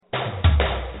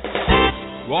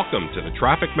Welcome to the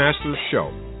Traffic Masters Show.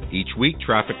 Each week,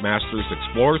 Traffic Masters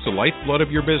explores the lifeblood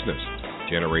of your business,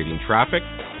 generating traffic,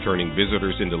 turning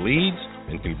visitors into leads,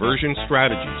 and conversion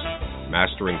strategies.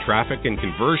 Mastering traffic and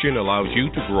conversion allows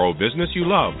you to grow a business you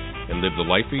love and live the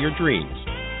life of your dreams.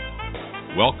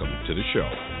 Welcome to the show.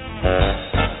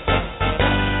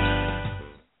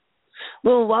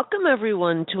 Well, welcome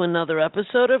everyone to another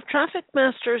episode of Traffic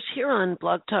Masters here on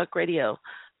Blog Talk Radio.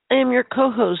 I am your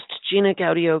co-host, Gina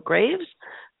Gaudio-Graves,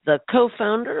 the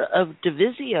co-founder of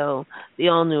Divisio, the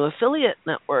all-new affiliate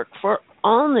network for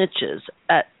all niches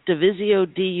at Divisio,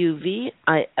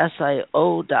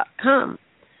 DUVISIO.com.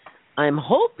 I'm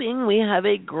hoping we have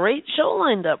a great show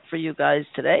lined up for you guys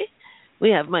today.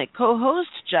 We have my co-host,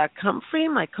 Jack Humphrey,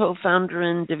 my co-founder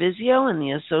in Divisio and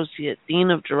the Associate Dean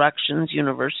of Directions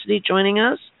University, joining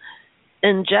us.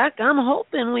 And Jack, I'm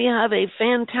hoping we have a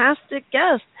fantastic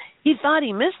guest. He thought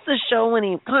he missed the show when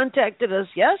he contacted us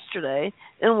yesterday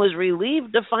and was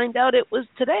relieved to find out it was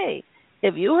today.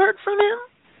 Have you heard from him?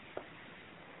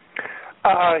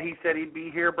 He said he'd be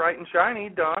here bright and shiny.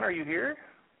 Don, are you here?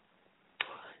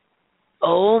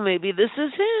 Oh, maybe this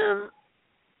is him.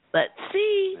 Let's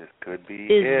see. This could be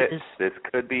it. This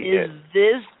could be it. Is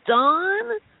this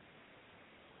Don?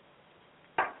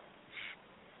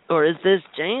 Or is this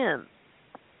Jan?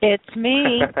 It's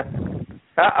me.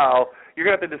 Uh-oh. You're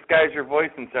going to have to disguise your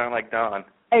voice and sound like Don.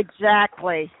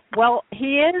 Exactly. Well,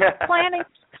 he is planning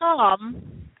to come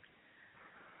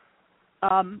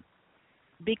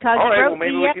because all he right, wrote well,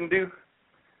 maybe me we can do.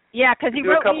 Yeah, because he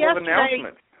wrote me yesterday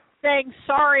announcements. saying,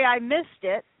 sorry I missed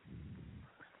it.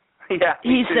 Yeah,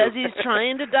 he says he's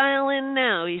trying to dial in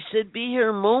now. He should be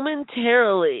here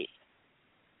momentarily.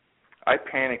 I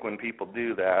panic when people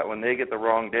do that. When they get the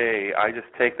wrong day, I just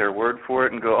take their word for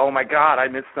it and go, oh, my God, I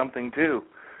missed something too.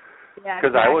 Yeah,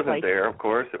 because exactly. I wasn't there, of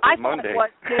course. It was Monday. I thought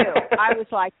it was, too. I was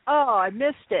like, oh, I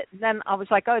missed it. And then I was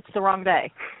like, oh, it's the wrong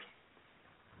day.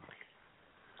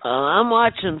 I'm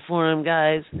watching for him,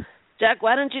 guys. Jack,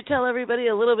 why don't you tell everybody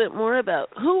a little bit more about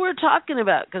who we're talking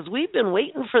about? Because we've been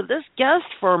waiting for this guest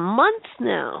for months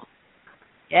now.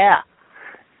 Yeah.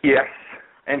 Yes.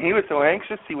 And he was so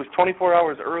anxious. He was 24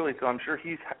 hours early, so I'm sure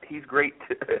he's great,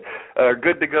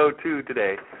 good to go, too,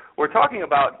 today. We're talking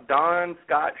about Don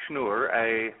Scott Schnure,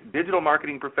 a digital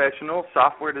marketing professional,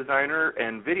 software designer,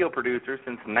 and video producer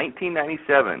since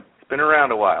 1997. He's been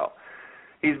around a while.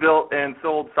 He's built and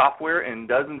sold software in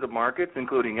dozens of markets,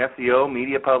 including SEO,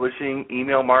 media publishing,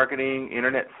 email marketing,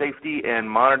 internet safety and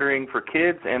monitoring for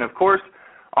kids, and, of course,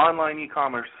 online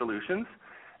e-commerce solutions.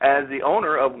 As the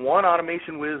owner of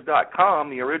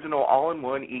 1AutomationWiz.com, the original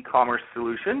all-in-one e-commerce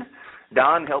solution,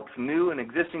 Don helps new and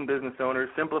existing business owners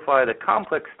simplify the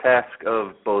complex task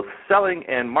of both selling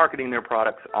and marketing their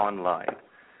products online.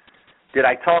 Did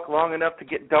I talk long enough to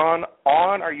get Don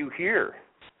on? Are you here?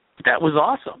 That was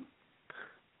awesome.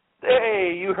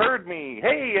 Hey, you heard me.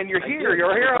 Hey, and you're here.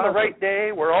 You're here on the right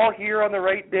day. We're all here on the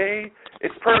right day.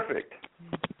 It's perfect.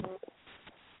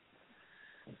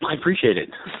 I appreciate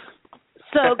it.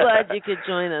 So glad you could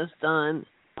join us, Don.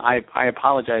 I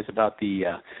apologize about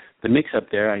the mix-up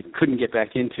there. I couldn't get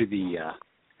back into the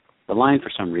line for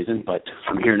some reason, but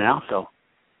I'm here now, so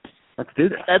let's do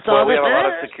this. That's all we that have matters. A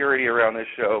lot of security around this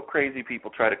show. Crazy people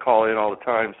try to call in all the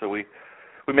time, so we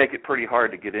make it pretty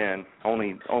hard to get in.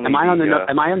 Only am I on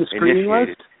the screening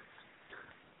list?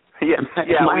 Yeah,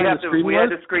 we had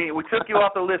to screen. We took you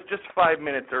off the list just 5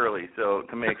 minutes early, so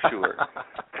to make sure.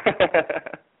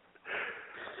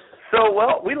 So,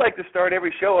 we like to start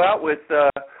every show out with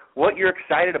what you're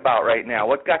excited about right now.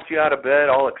 What got you out of bed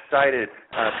all excited?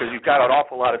 Because you've got an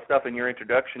awful lot of stuff in your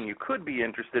introduction you could be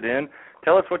interested in.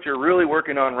 Tell us what you're really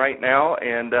working on right now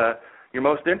and you're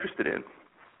most interested in.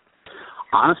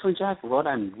 Honestly, Jack, what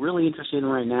I'm really interested in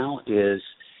right now is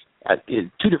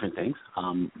two different things.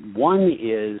 One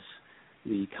is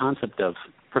the concept of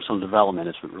personal development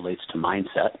as it relates to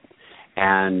mindset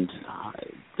and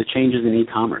the changes in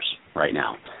e-commerce right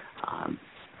now.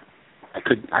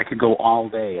 I could go all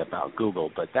day about Google,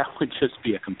 but that would just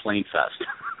be a complaint fest.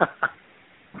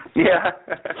 Yeah.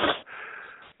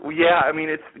 I mean,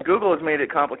 Google has made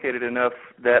it complicated enough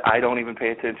that I don't even pay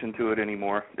attention to it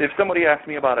anymore. If somebody asked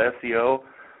me about SEO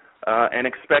and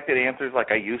expected answers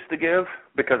like I used to give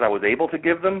because I was able to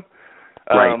give them,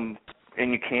 right.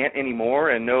 And you can't anymore,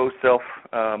 and no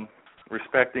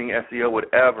self-respecting SEO would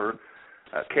ever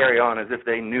carry on as if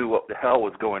they knew what the hell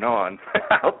was going on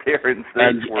out there in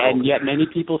the world. And yet many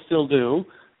people still do.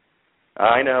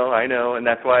 I know, and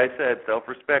that's why I said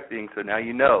self-respecting, so now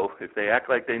you know. If they act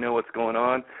like they know what's going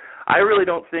on, I really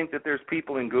don't think that there's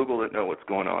people in Google that know what's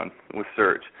going on with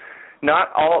search. Not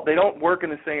all, they don't work in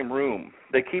the same room.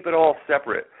 They keep it all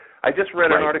separate. I just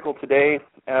read an article today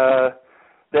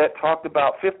that talked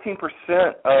about 15%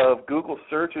 of Google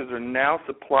searches are now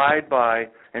supplied by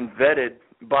and vetted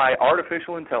by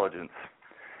artificial intelligence.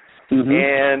 Mm-hmm.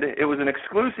 And it was an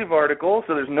exclusive article,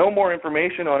 so there's no more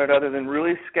information on it other than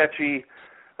really sketchy,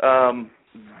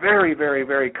 very, very,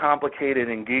 very complicated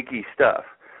and geeky stuff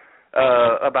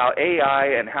about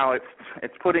AI and how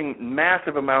it's putting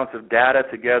massive amounts of data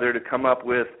together to come up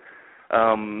with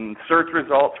search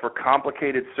results for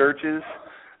complicated searches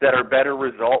that are better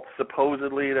results,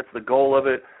 supposedly. That's the goal of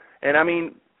it. And, I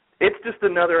mean, it's just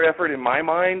another effort in my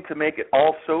mind to make it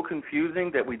all so confusing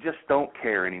that we just don't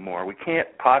care anymore. We can't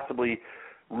possibly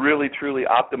really, truly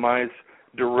optimize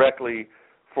directly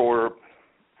for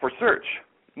search.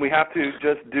 We have to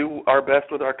just do our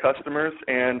best with our customers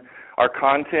and our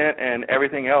content and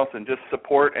everything else and just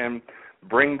support and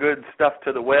bring good stuff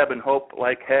to the web and hope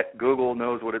like heck Google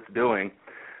knows what it's doing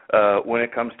when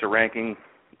it comes to ranking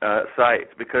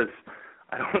sites, because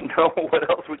I don't know what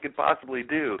else we could possibly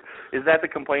do. Is that the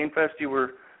complaint fest you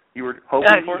were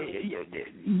hoping for?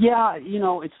 Yeah,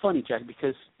 it's funny, Jack,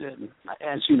 because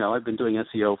as you know, I've been doing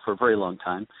SEO for a very long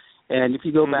time, and if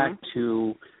you go back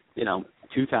to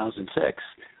 2006,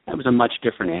 that was a much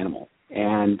different animal.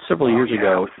 And several years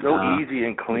ago, it was so easy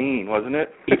and clean, wasn't it?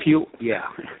 If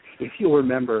you'll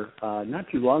remember, not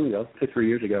too long ago, 2 or 3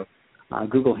 years ago,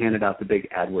 Google handed out the big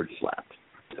AdWords slap.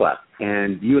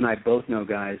 And you and I both know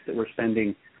guys that were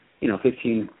spending,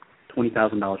 $15,000,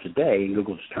 $20,000 a day, and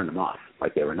Google just turned them off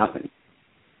like they were nothing.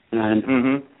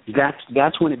 And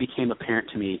that's when it became apparent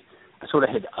to me. I sort of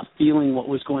had a feeling what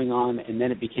was going on, and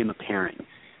then it became apparent.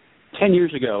 10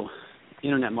 years ago,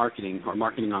 internet marketing or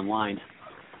marketing online,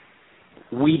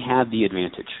 we had the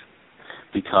advantage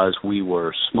because we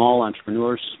were small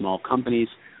entrepreneurs, small companies.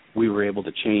 We were able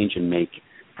to change and make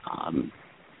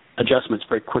adjustments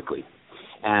very quickly.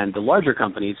 And the larger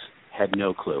companies had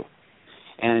no clue.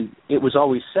 And it was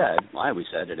always said, well, I always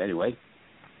said it anyway,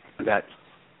 that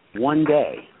one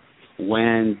day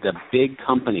when the big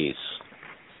companies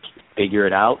figure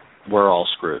it out, we're all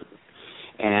screwed.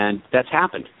 And that's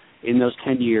happened. In those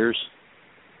 10 years,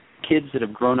 kids that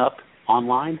have grown up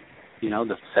online,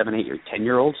 the 7, 8, or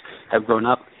 10-year-olds have grown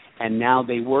up, and now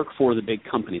they work for the big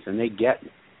companies, and they get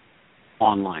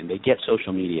online, they get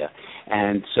social media.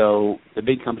 And so the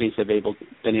big companies have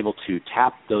been able to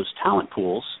tap those talent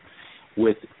pools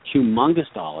with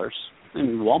humongous dollars. I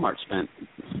mean, Walmart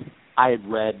I had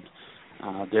read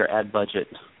their ad budget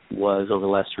was, over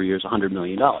the last 3 years, $100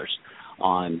 million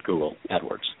on Google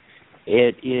AdWords.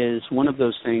 It is one of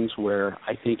those things where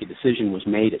I think a decision was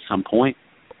made at some point.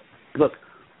 Look,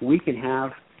 we can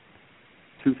have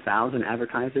 2,000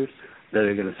 advertisers that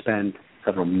are going to spend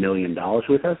several $1 million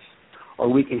with us, or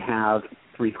we can have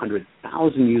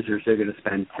 300,000 users that are going to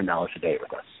spend $10 a day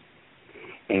with us.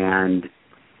 And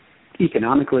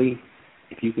economically,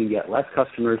 if you can get less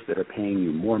customers that are paying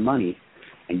you more money,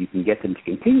 and you can get them to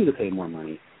continue to pay more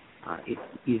money, it's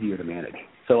easier to manage.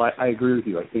 So I agree with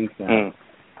you. I think that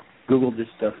Google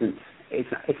just doesn't.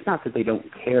 It's not that they don't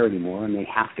care anymore, and they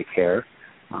have to care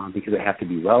because they have to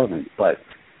be relevant. But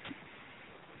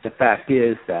the fact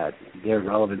is that their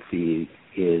relevancy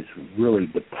is really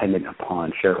dependent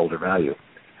upon shareholder value,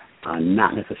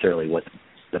 not necessarily what's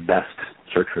the best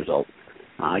search result.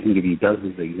 I can give you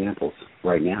dozens of examples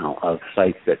right now of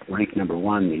sites that rank number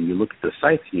one, and you look at the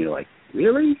sites and you're like,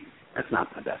 really? That's not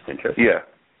my best interest. Yeah.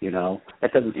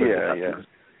 That doesn't serve the customers.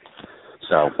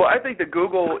 So. Well, I think the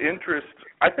Google interest,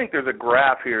 I think there's a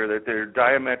graph here that they're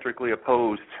diametrically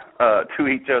opposed to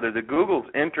each other. The Google's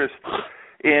interest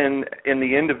in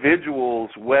the individual's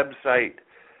website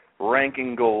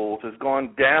ranking goals has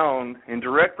gone down in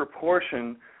direct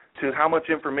proportion to how much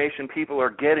information people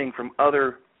are getting from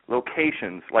other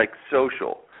locations like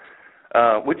social,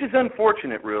 which is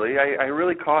unfortunate, really. I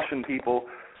really caution people,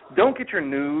 don't get your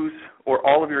news or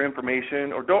all of your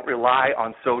information, or don't rely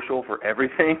on social for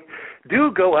everything.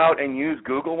 Do go out and use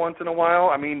Google once in a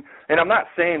while. I mean, and I'm not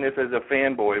saying this as a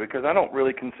fanboy, because I don't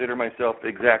really consider myself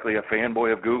exactly a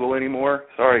fanboy of Google anymore.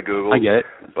 Sorry, Google. I get it.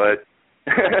 But,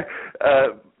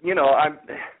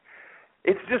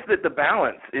 it's just that the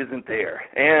balance isn't there.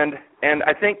 And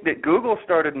I think that Google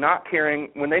started not caring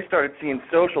when they started seeing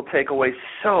social take away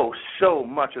so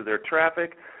much of their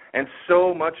traffic and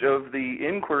so much of the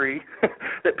inquiry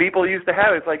that people used to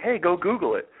have. It's like, hey, go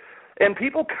Google it. And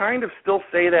people kind of still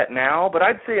say that now, but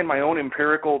I'd say in my own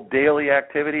empirical daily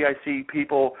activity, I see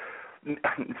people,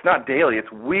 it's not daily, it's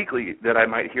weekly that I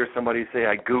might hear somebody say,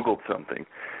 I Googled something.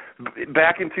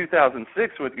 Back in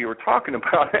 2006, what you were talking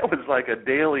about, that was like a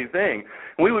daily thing.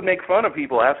 We would make fun of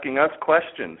people asking us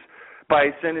questions by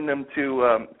sending them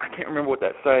to, I can't remember what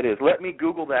that site is,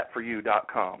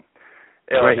 letmegooglethatforyou.com.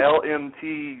 Right.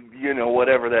 LMT,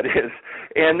 whatever that is.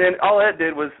 And then all that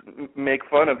did was make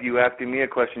fun of you asking me a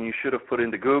question you should have put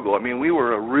into Google. I mean, we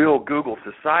were a real Google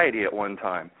society at one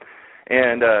time.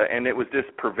 And it was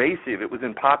just pervasive. It was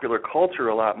in popular culture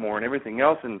a lot more and everything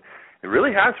else, and it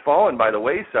really has fallen by the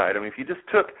wayside. I mean, if you just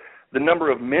took the number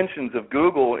of mentions of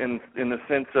Google in the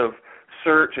sense of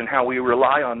search and how we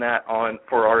rely on that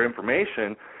for our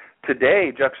information,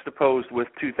 today juxtaposed with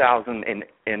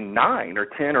 2009 or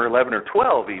 10 or 11 or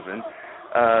 12 even,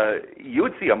 you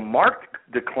would see a marked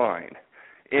decline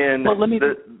in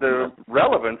the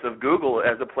relevance of Google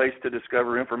as a place to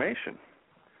discover information.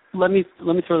 Let me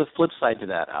throw the flip side to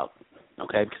that out,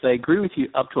 okay? Because I agree with you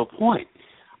up to a point.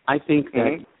 I think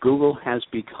that Google has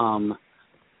become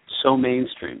so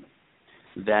mainstream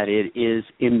that it is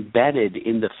embedded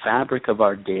in the fabric of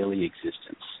our daily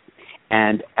existence.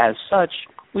 And as such,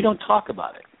 we don't talk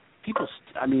about it.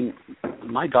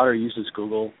 My daughter uses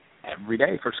Google every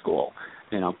day for school.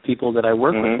 People that I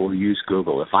work with will use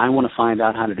Google. If I want to find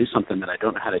out how to do something that I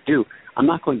don't know how to do, I'm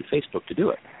not going to Facebook to do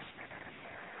it.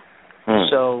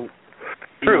 So,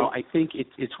 I think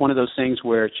it's one of those things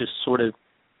where it just sort of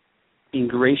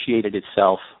ingratiated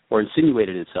itself, or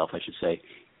insinuated itself, I should say,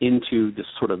 into the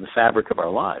sort of the fabric of our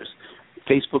lives.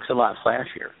 Facebook's a lot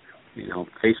flashier.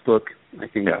 Facebook, I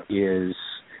think, is,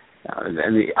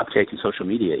 and the uptake in social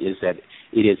media is that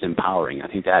it is empowering. I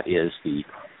think that is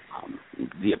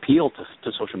the appeal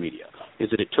to social media, is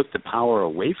that it took the power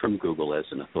away from Google as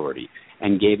an authority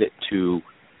and gave it to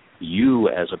you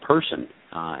as a person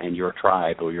and your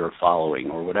tribe or your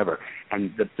following or whatever.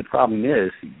 And the problem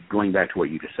is, going back to what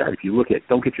you just said, if you look at,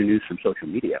 don't get your news from social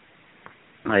media.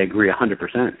 I agree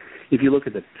 100%. If you look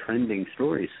at the trending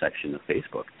stories section of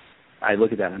Facebook, I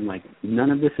look at that and I'm like,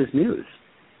 none of this is news.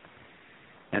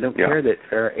 I don't care that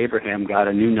Farrah Abraham got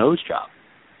a new nose job,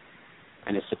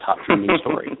 and it's the top trending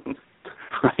story,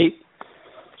 right?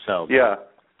 So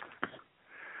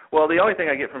Well, the only thing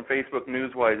I get from Facebook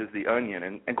news-wise is the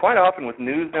Onion, and quite often with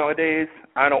news nowadays,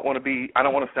 I don't want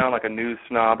to sound like a news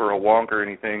snob or a wonk or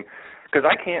anything, because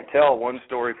I can't tell one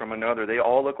story from another. They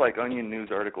all look like Onion news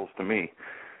articles to me.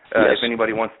 If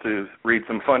anybody wants to read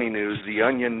some funny news,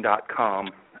 theonion.com.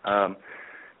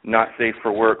 Not safe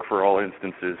for work for all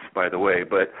instances, by the way.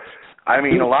 But, a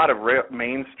lot of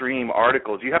mainstream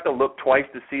articles, you have to look twice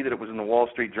to see that it was in the Wall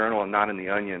Street Journal and not in the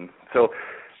Onion. So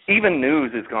even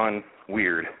news has gone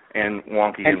weird and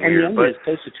wonky and weird. And the Onion is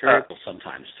so satirical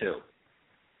sometimes, too.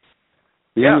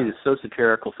 The Onion is so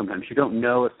satirical sometimes. You don't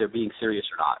know if they're being serious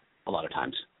or not a lot of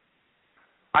times.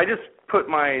 I just put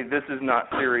my "this is not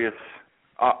serious"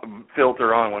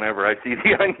 filter on whenever I see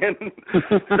the Onion.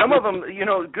 Some of them,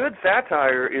 good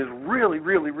satire is really,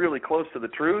 really, really close to the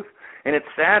truth, and it's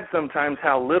sad sometimes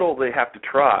how little they have to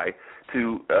try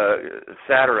to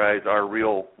satirize our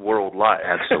real world life.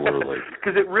 Absolutely.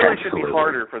 Because it really should be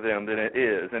harder for them than it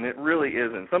is, and it really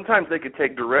isn't. Sometimes they could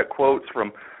take direct quotes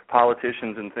from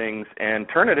politicians and things and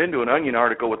turn it into an Onion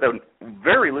article without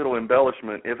very little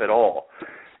embellishment, if at all.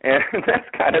 And that's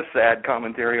kind of sad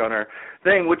commentary on our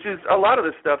thing, which is a lot of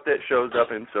the stuff that shows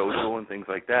up in social and things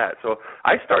like that. So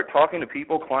I start talking to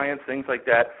people, clients, things like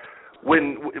that,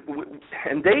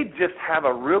 and they just have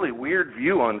a really weird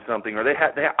view on something, or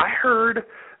I heard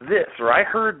this or I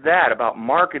heard that about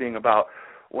marketing, about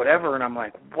whatever, and I'm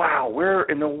like, wow, where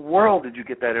in the world did you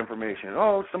get that information?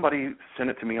 Oh, somebody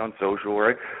sent it to me on social,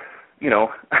 or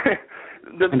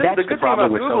The good thing about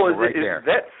Google is it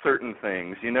vets certain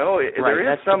things,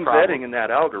 There is some vetting in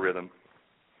that algorithm.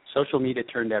 Social media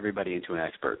turned everybody into an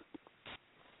expert.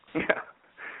 Yeah.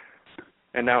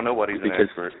 And now nobody's an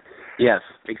expert. Yes,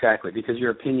 exactly, because your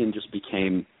opinion just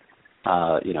became,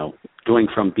 going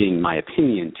from being my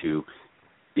opinion to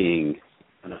being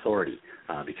an authority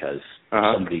because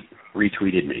somebody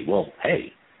retweeted me. Well,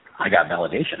 hey, I got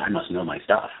validation. I must know my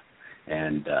stuff.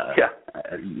 And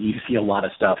you see a lot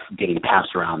of stuff getting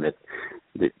passed around that,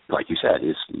 like you said,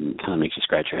 kind of makes you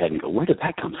scratch your head and go, where did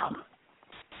that come from?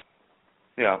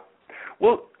 Yeah.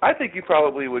 Well, I think you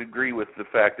probably would agree with the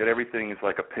fact that everything is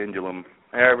like a pendulum.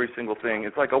 Every single thing.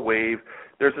 It's like a wave.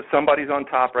 Somebody's on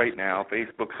top right now.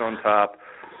 Facebook's on top,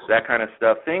 that kind of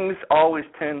stuff. Things always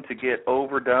tend to get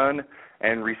overdone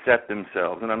and reset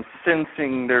themselves. And I'm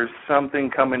sensing there's something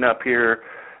coming up here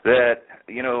that,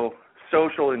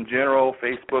 social in general,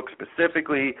 Facebook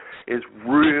specifically, is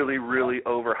really, really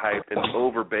overhyped and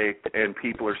overbaked, and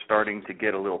people are starting to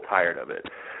get a little tired of it.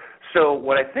 So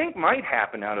what I think might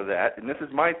happen out of that, and this is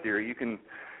my theory, you can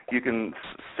you can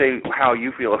say how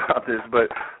you feel about this, but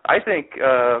I think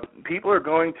people are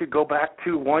going to go back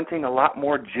to wanting a lot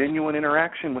more genuine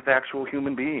interaction with actual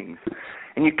human beings.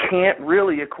 And you can't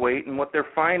really equate, and what they're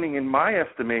finding in my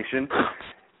estimation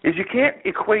is you can't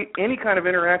equate any kind of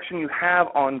interaction you have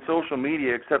on social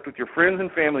media except with your friends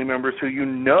and family members who you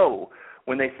know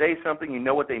when they say something, you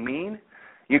know what they mean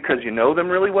because you know them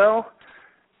really well.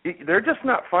 They're just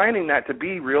not finding that to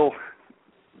be real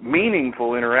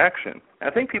meaningful interaction. I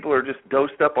think people are just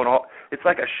dosed up on all, it's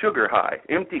like a sugar high,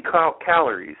 empty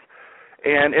calories.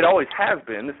 And it always has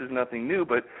been. This is nothing new,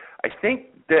 but I think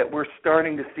that we're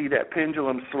starting to see that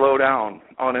pendulum slow down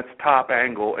on its top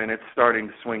angle, and it's starting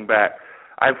to swing back.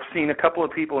 I've seen a couple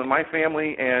of people in my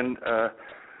family and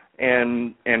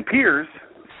peers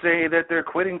say that they're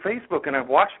quitting Facebook, and I've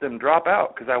watched them drop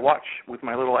out because I watch with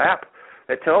my little app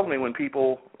that tells me when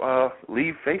people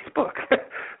leave Facebook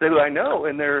who I know,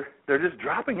 and they're just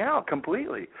dropping out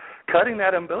completely, cutting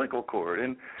that umbilical cord.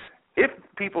 And if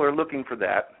people are looking for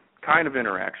that kind of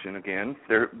interaction again,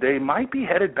 they might be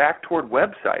headed back toward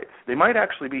websites. They might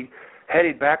actually be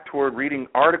headed back toward reading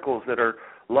articles that are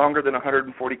longer than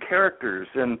 140 characters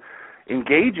and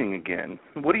engaging again.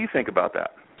 What do you think about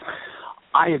that?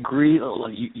 I agree.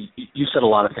 You said a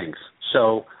lot of things.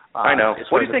 So I know.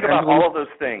 What do you think about all of those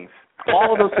things?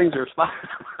 All of those things are spot.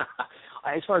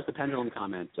 As far as the pendulum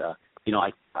comment,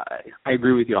 I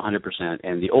agree with you 100%.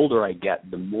 And the older I get,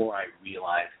 the more I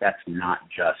realize that's not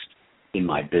just in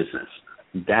my business.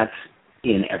 That's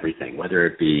in everything, whether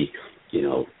it be,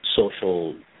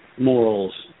 social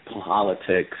morals,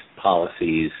 politics,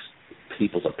 policies,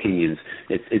 people's opinions.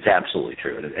 It's absolutely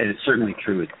true. And it's certainly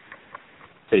true with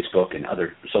Facebook and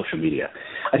other social media.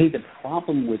 I think the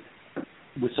problem with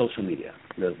social media,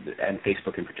 and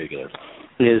Facebook in particular,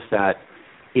 is that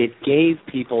it gave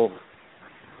people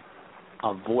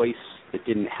a voice that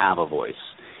didn't have a voice,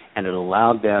 and it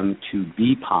allowed them to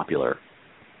be popular,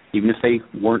 even if they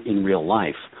weren't in real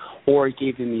life, or it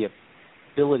gave them the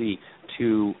ability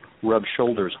to rub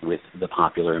shoulders with the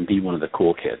popular and be one of the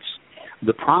cool kids.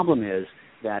 The problem is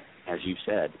that, as you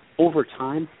said, over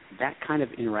time, that kind of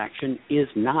interaction is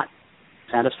not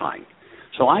satisfying.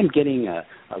 So I'm getting a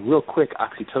real quick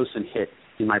oxytocin hit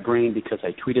in my brain because I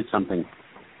tweeted something,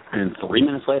 and 3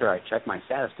 minutes later I check my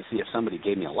status to see if somebody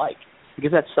gave me a like,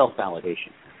 because that's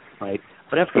self-validation, right?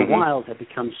 But after a while, that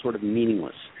becomes sort of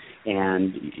meaningless,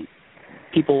 and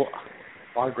people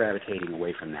are gravitating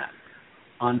away from that.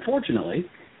 Unfortunately,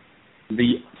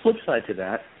 the flip side to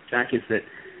that, Jack, is that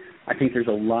I think there's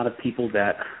a lot of people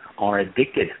that are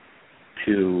addicted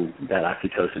to that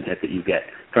oxytocin hit that you get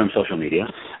from social media,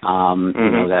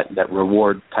 that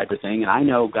reward type of thing. And I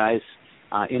know guys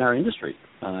in our industry,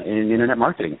 in internet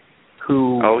marketing,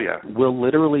 who will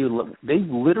literally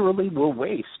will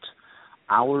waste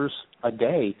hours a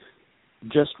day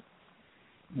just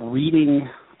reading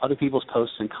other people's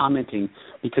posts and commenting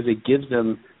because it gives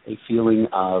them a feeling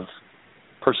of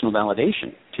personal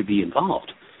validation to be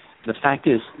involved. The fact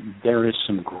is, there is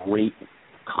some great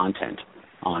content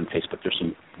on Facebook. There's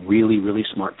some really, really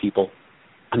smart people,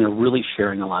 and they're really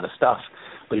sharing a lot of stuff.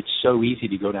 But it's so easy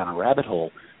to go down a rabbit hole.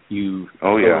 You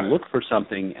go and look for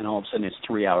something, and all of a sudden it's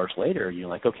 3 hours later, and you're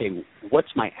like, okay, what's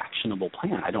my actionable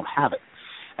plan? I don't have it.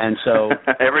 And so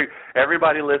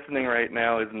everybody listening right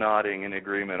now is nodding in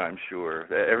agreement, I'm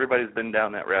sure. Everybody's been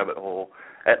down that rabbit hole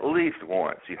at least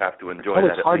once. You have to enjoy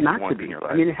that at least once in your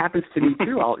life. I mean, it happens to me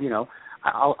too.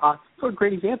 I'll for a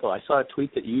great example, I saw a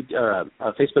tweet that you,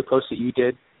 a Facebook post that you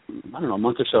did, I don't know, a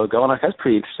month or so ago, and I thought it was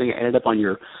pretty interesting. It ended up on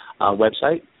your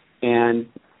website, and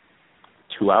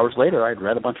 2 hours later, I'd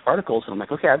read a bunch of articles, and I'm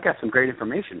like, okay, I've got some great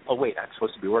information. Oh, wait, I'm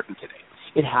supposed to be working today.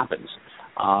 It happens.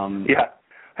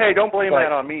 Hey, don't blame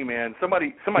that on me, man.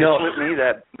 Somebody slipped me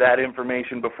that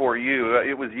information before you.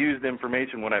 It was used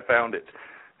information when I found it.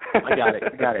 I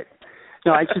got it.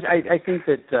 No, I think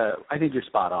that I think you're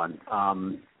spot on.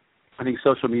 I think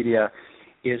social media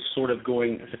is sort of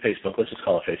going to Facebook. Let's just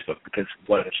call it Facebook, because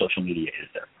what other social media is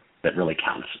there that really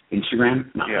counts? Instagram?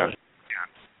 Not really.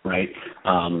 Right?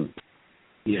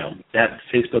 That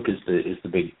Facebook is the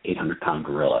big 800-pound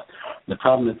gorilla. The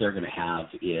problem that they're going to have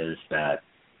is that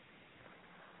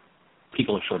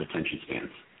people have short attention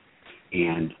spans.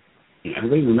 And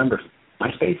everybody remember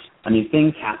MySpace? I mean,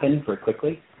 things happen very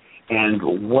quickly,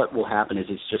 and what will happen is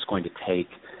it's just going to take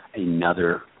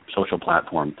another social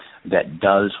platform that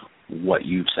does what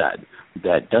you've said,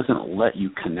 that doesn't let you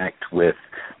connect with,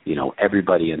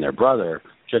 everybody and their brother,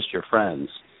 just your friends.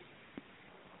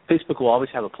 Facebook will always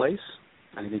have a place.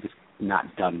 I think it's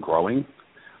not done growing.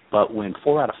 But when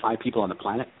 4 out of 5 people on the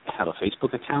planet have a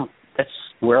Facebook account, that's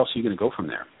where else are you going to go from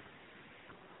there?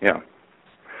 Yeah.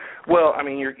 Well, I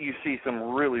mean, you see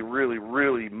some really, really,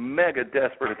 really mega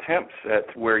desperate attempts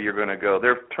at where you're going to go.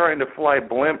 They're trying to fly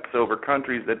blimps over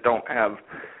countries that don't have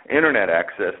internet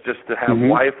access just to have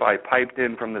Wi-Fi piped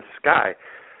in from the sky.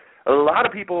 A lot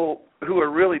of people who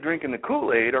are really drinking the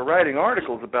Kool-Aid are writing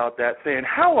articles about that, saying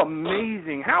how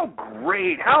amazing, how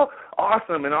great, how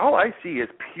awesome, and all I see is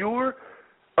pure,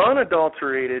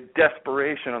 unadulterated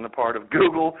desperation on the part of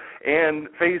Google and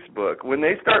Facebook. When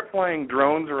they start flying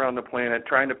drones around the planet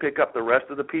trying to pick up the rest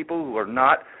of the people who are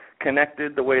not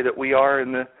connected the way that we are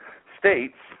in the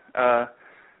States,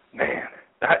 man,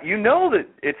 you know that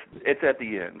it's at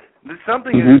the end.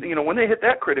 Something is, when they hit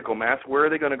that critical mass, where are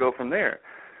they going to go from there?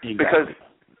 Exactly. Because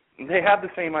they have the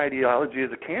same ideology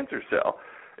as a cancer cell.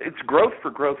 It's growth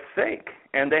for growth's sake,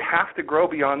 and they have to grow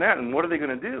beyond that. And what are they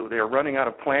going to do? They're running out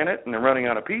of planet, and they're running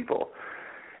out of people.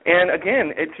 And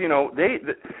again, it's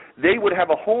they would have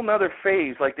a whole other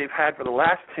phase like they've had for the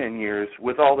last 10 years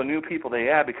with all the new people they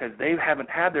add, because they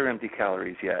haven't had their empty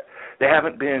calories yet. They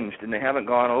haven't binged, and they haven't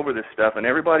gone over this stuff. And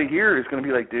everybody here is going to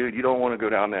be like, dude, you don't want to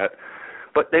go down that.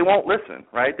 But they won't listen,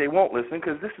 right? They won't listen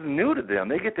because this is new to them.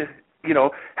 They get to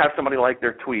have somebody like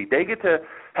their tweet. They get to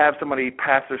have somebody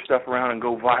pass their stuff around and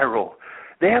go viral.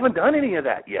 They haven't done any of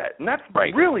that yet, and that's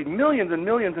really millions and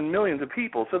millions and millions of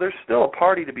people. So there's still a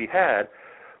party to be had,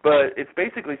 but it's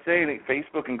basically saying that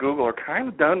Facebook and Google are kind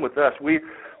of done with us.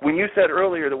 When you said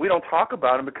earlier that we don't talk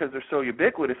about them because they're so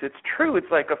ubiquitous, it's true. It's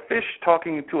like a fish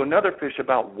talking to another fish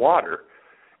about water.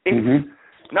 It's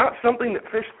not something that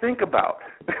fish think about.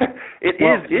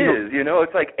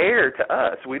 It's like air to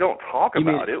us. We don't talk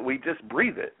about it. We just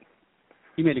breathe it.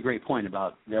 You made a great point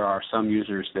about there are some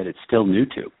users that it's still new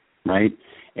to, right?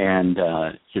 And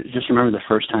just remember the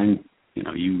first time,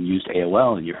 you used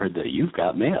AOL and you heard that you've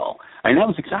got mail. I mean, that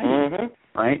was exciting,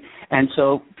 right? And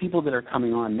so people that are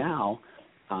coming on now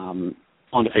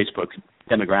onto Facebook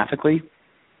demographically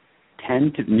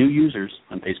new users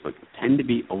on Facebook tend to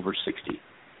be over 60.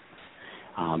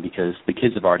 Because the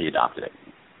kids have already adopted it,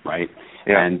 right?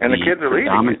 Yeah, and the kids are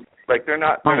leaving it. Like they're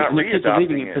not re-adopting the kids are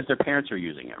leaving it because their parents are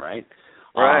using it, right?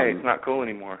 Right, it's not cool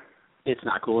anymore. It's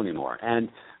not cool anymore. And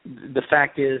the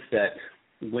fact is that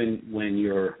when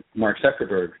you're Mark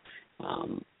Zuckerberg,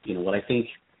 what I think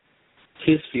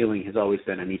his feeling has always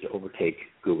been, I need to overtake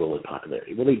Google in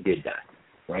popularity. Well, they did that,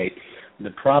 right?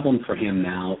 The problem for him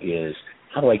now is,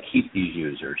 how do I keep these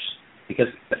users? Because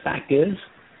the fact is,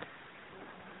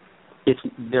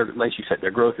 like you said,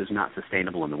 their growth is not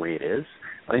sustainable in the way it is.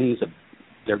 I think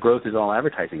their growth is all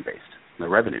advertising based, their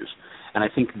revenues, and I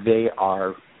think they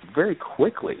are very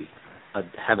quickly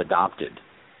have adopted.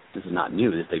 This is not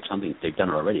new. They've done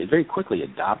it already. They very quickly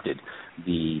adopted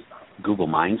the Google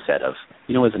mindset of,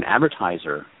 as an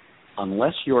advertiser,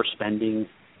 unless you're spending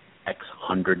X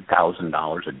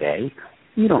 $100,000 a day,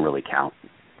 you don't really count.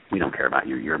 We don't care about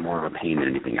you. You're more of a pain than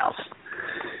anything else.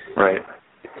 Right.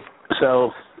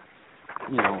 So,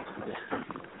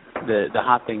 the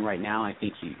hot thing right now, I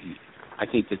think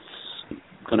it's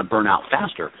going to burn out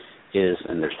faster is,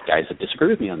 and there's guys that disagree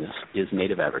with me on this, is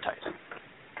native advertising.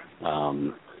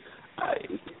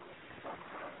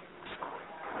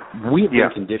 We've been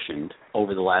conditioned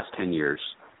over the last 10 years,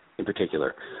 in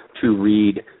particular, to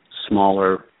read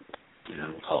smaller,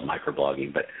 we'll call it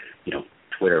microblogging, but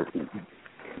Twitter.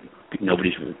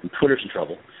 Twitter's in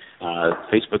trouble.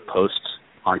 Facebook posts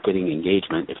aren't getting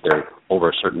engagement if they're over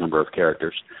a certain number of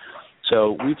characters.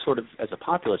 So we've sort of, as a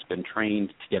populace, been trained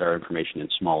to get our information in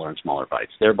smaller and smaller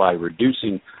bites, thereby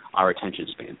reducing our attention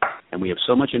span. And we have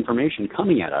so much information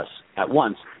coming at us at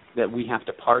once that we have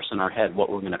to parse in our head what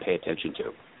we're going to pay attention to.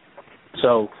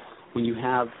 So when you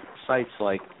have sites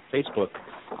like Facebook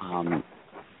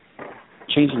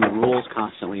changing the rules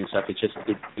constantly and stuff,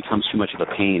 it becomes too much of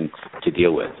a pain to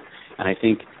deal with. And I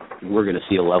think we're going to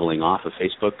see a leveling off of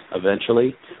Facebook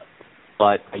eventually,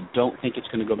 but I don't think it's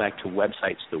going to go back to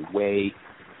websites the way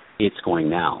it's going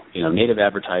now. Native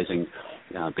advertising,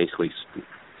 basically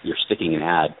you're sticking an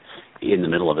ad in the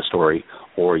middle of a story,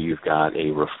 or you've got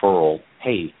a referral.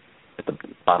 Hey, at the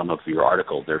bottom of your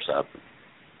article, there's a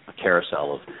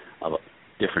carousel of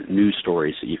different news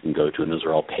stories that you can go to, and those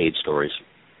are all paid stories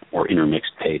or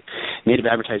intermixed paid. Native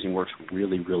advertising works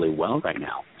really, really well right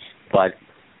now, but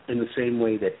in the same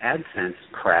way that AdSense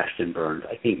crashed and burned,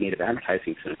 I think native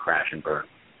advertising is going to crash and burn,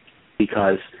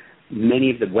 because many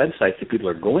of the websites that people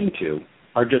are going to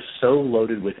are just so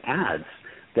loaded with ads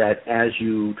that as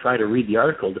you try to read the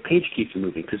article, the page keeps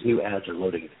moving because new ads are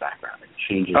loading in the background. It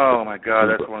changes. Oh, my God,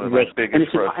 that's one of the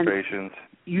biggest frustrations.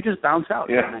 You just bounce out.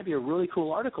 Yeah. It might be a really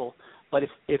cool article, but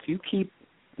if you keep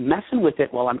messing with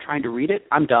it while I'm trying to read it,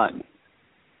 I'm done.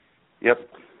 Yep.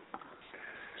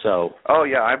 So. Oh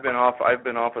yeah, I've been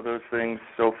off of those things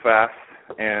so fast,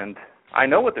 and I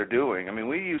know what they're doing. I mean,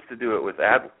 we used to do it with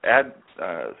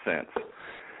AdSense,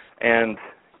 and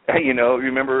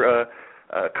remember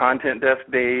Content Desk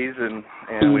days,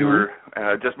 and we were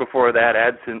just before that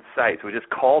AdSense sites. We just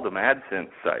called them AdSense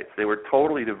sites. They were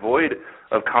totally devoid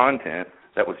of content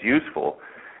that was useful,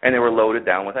 and they were loaded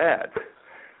down with ads.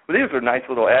 But these were nice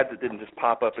little ads that didn't just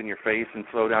pop up in your face and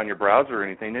slow down your browser or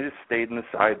anything. They just stayed in the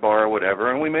sidebar or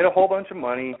whatever, and we made a whole bunch of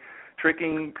money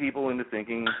tricking people into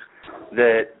thinking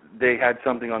that they had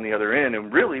something on the other end.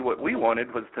 And really what we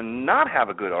wanted was to not have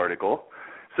a good article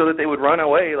so that they would run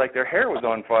away like their hair was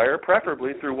on fire,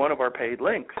 preferably through one of our paid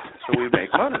links, so we'd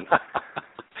make money.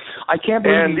 I can't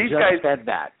believe and you these just guys said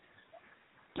that.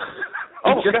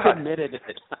 Oh, you just God. admitted it.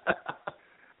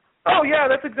 Oh, yeah,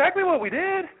 that's exactly what we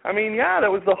did. I mean, yeah, that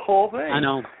was the whole thing. I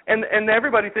know. And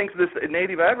everybody thinks this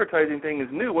native advertising thing is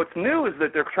new. What's new is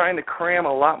that they're trying to cram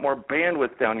a lot more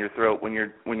bandwidth down your throat when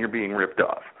you're being ripped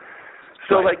off.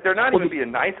 So, Right. like, they're not even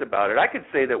being nice about it. I could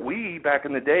say that we, back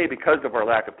in the day, because of our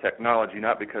lack of technology,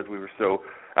 not because we were so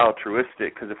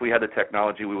altruistic, because if we had the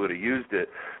technology, we would have used it.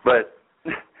 But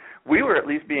we were at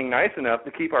least being nice enough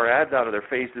to keep our ads out of their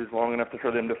faces long enough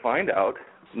for them to find out,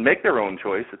 make their own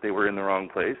choice that they were in the wrong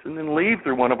place, and then leave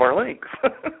through one of our links.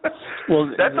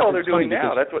 Well, that's all they're doing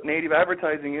now. That's what native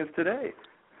advertising is today.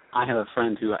 I have a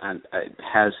friend who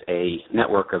has a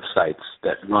network of sites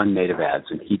that run native ads,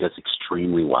 and he does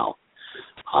extremely well.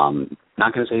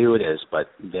 Not going to say who it is, but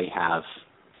they have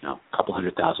a couple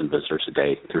 100,000 visitors a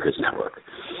day through his network.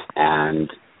 And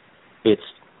it's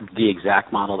the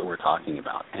exact model that we're talking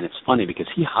about. And it's funny because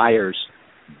he hires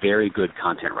very good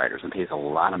content writers and pays a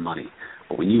lot of money.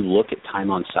 But when you look at time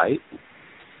on site,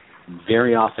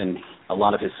 very often a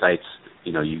lot of his sites,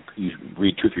 you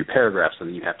read 2 or 3 paragraphs and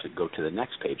then you have to go to the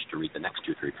next page to read the next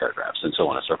 2 or 3 paragraphs and so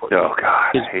on and so forth. Oh,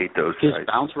 God, I hate those his sites.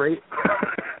 Bounce rate,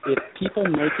 if people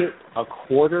make it a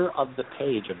quarter of the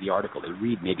page of the article, they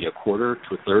read maybe a quarter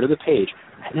to a third of the page,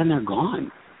 and then they're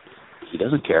gone. He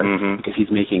doesn't care because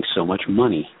he's making so much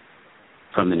money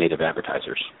from the native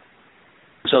advertisers.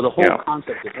 So the whole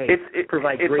concept is,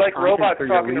 provide it's great like content robots for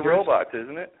your talking to readers. robots,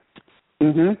 isn't it?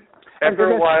 Mm-hmm.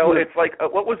 After a while, it's like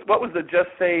what was the just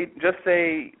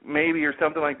say maybe or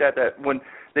something like that. That when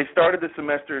they started the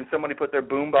semester and somebody put their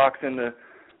boombox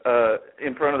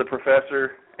in front of the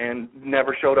professor and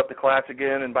never showed up to class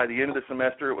again, and by the end of the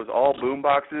semester it was all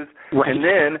boomboxes, and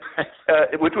then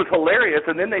which was hilarious.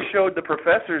 And then they showed the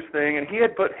professor's thing, and he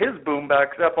had put his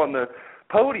boombox up on the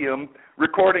podium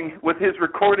recording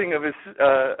of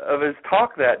his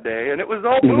talk that day, and it was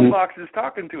all boomboxes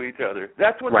talking to each other.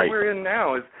 That's what we're in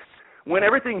now. Is when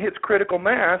everything hits critical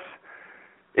mass,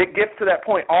 it gets to that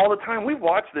point all the time. We've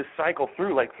watched this cycle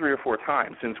through like 3 or 4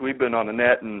 times since we've been on the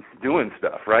net and doing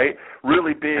stuff, right?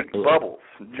 Really big bubbles,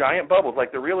 giant bubbles,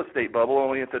 like the real estate bubble,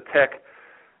 only it's a tech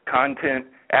content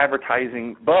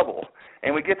advertising bubble.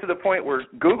 And we get to the point where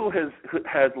Google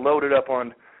has loaded up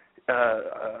on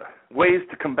ways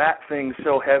to combat things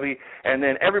so heavy, and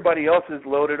then everybody else is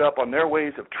loaded up on their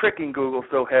ways of tricking Google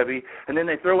so heavy, and then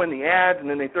they throw in the ads, and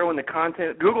then they throw in the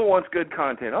content. Google wants good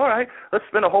content. All right, let's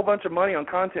spend a whole bunch of money on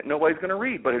content nobody's going to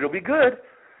read, but it'll be good.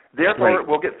 Therefore,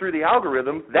 we'll get through the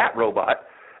algorithm, that robot,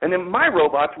 and then my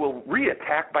robots will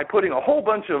reattack by putting a whole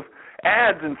bunch of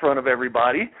ads in front of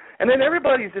everybody, and then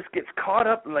everybody just gets caught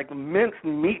up in like minced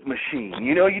meat machine.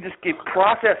 You just get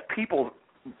processed people's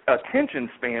attention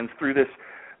spans through this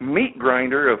meat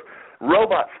grinder of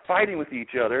robots fighting with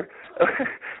each other,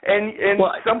 and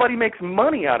somebody makes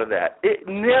money out of that. It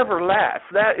never lasts.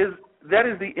 That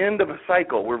is the end of a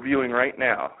cycle we're viewing right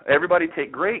now. Everybody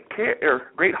take great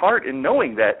heart in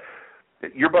knowing that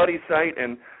your buddy's site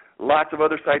and lots of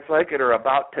other sites like it are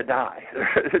about to die.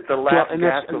 It's the last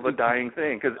gasp of a dying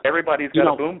thing because everybody's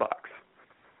got a boombox.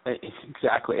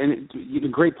 Exactly, and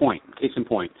great point. Case in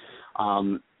point.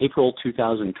 April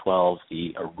 2012,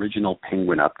 the original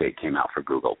Penguin update came out for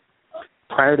Google.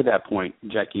 Prior to that point,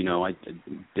 Jack, I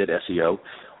did SEO.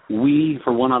 We,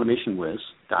 for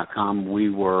 1AutomationWiz.com, we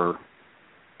were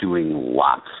doing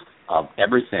lots of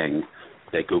everything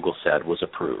that Google said was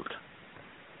approved.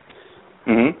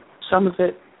 Mm-hmm. Some of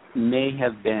it may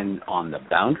have been on the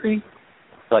boundary,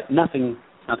 but nothing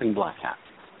black hat.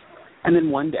 And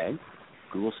then one day,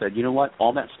 Google said, you know what,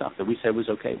 all that stuff that we said was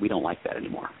okay, we don't like that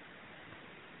anymore.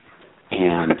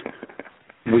 And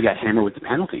we got hammered with the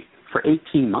penalty for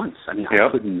 18 months. I mean, I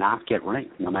could not get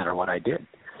ranked no matter what I did.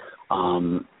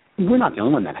 We're not the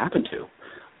only one that happened to.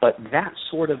 But that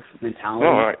sort of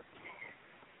mentality,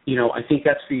 I think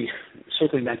that's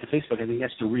circling back to Facebook, I think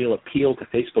that's the real appeal to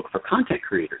Facebook for content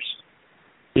creators.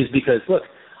 Is because, look,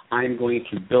 I'm going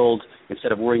to build,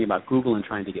 instead of worrying about Google and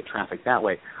trying to get traffic that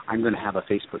way, I'm going to have a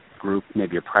Facebook group,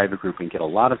 maybe a private group, and get a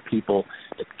lot of people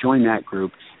to join that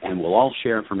group, and we'll all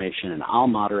share information, and I'll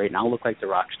moderate, and I'll look like the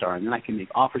rock star, and then I can make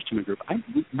offers to my group.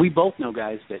 We both know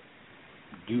guys that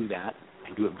do that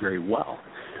and do it very well.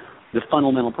 The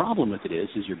fundamental problem with it is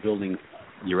you're building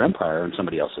your empire on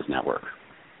somebody else's network.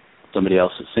 Somebody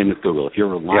else's, same with Google. If you're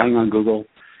relying on Google,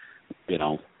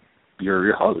 you're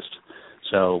your host.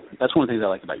 So that's one of the things I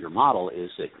like about your model is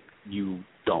that you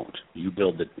don't. You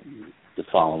build the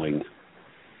following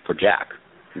for Jack,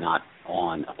 not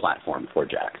on a platform for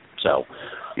Jack. So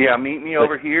yeah, meet me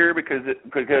over here because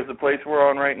the place we're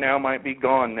on right now might be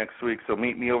gone next week. So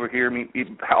meet me over here.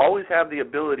 Always have the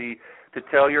ability to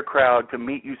tell your crowd to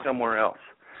meet you somewhere else,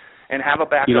 and have a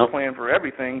backup plan for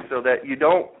everything so that you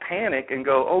don't panic and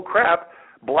go, oh crap,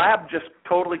 Blab just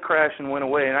totally crashed and went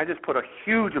away, and I just put a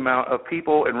huge amount of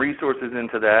people and resources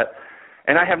into that,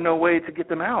 and I have no way to get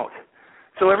them out.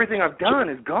 So everything I've done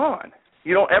is gone.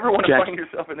 You don't ever want to find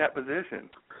yourself in that position.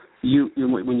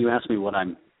 When you ask me what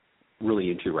I'm really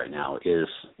into right now is,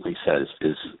 like I said,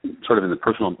 is sort of in the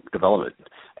personal development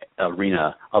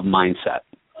arena of mindset.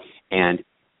 And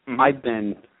I've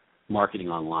been marketing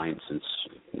online since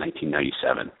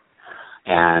 1997,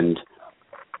 and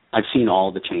I've seen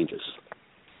all the changes.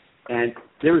 And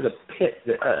there was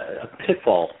a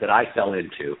pitfall that I fell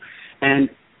into, and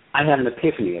I had an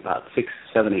epiphany about 6,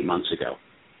 7, 8 months ago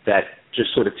that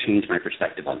just sort of changed my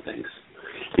perspective on things,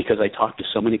 because I talked to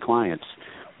so many clients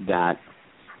that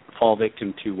fall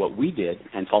victim to what we did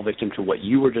and fall victim to what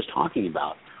you were just talking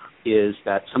about, is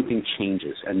that something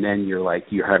changes, and then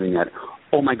you're having that,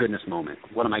 oh my goodness moment.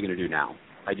 What am I going to do now?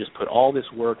 I just put all this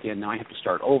work in. Now I have to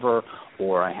start over,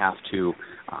 or I have to,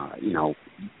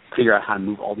 figure out how to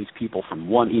move all these people from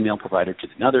one email provider to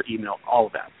another email, all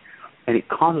of that. And it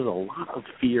causes a lot of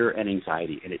fear and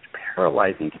anxiety, and it's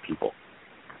paralyzing to people.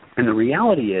 And the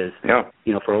reality is,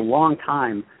 for a long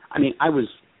time, I was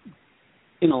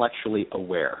intellectually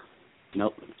aware.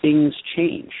 Things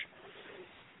change.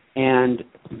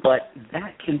 But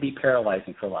that can be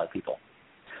paralyzing for a lot of people.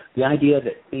 The idea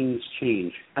that things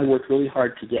change, I worked really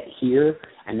hard to get here,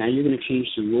 and now you're going to change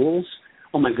the rules.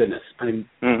 Oh my goodness, I'm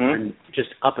just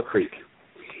up a creek.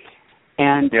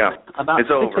 And about 6,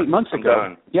 8 months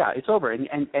ago, it's over. And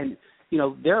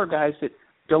there are guys that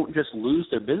don't just lose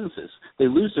their businesses; they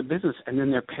lose their business, and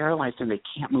then they're paralyzed and they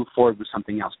can't move forward with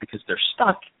something else because they're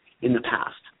stuck in the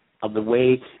past of the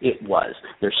way it was.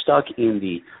 They're stuck in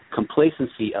the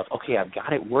complacency of, okay, I've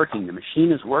got it working, the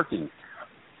machine is working.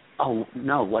 Oh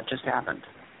no, what just happened,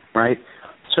 right?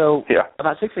 So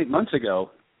about 6, 8 months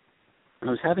ago, I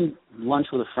was having lunch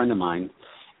with a friend of mine,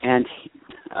 and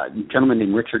a gentleman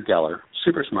named Richard Geller,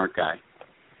 super smart guy.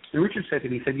 And Richard said to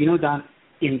me, he said, Don,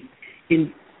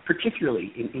 in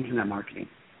particularly in internet marketing,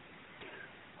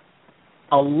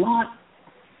 a lot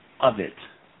of it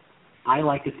I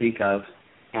like to think of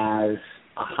as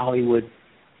a Hollywood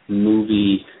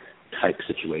movie type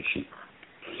situation,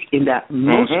 in that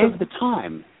most of the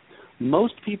time,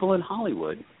 most people in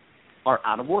Hollywood are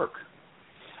out of work,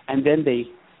 and then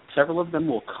several of them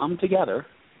will come together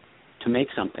to make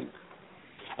something.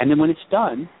 And then when it's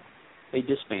done, they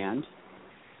disband,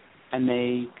 and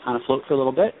they kind of float for a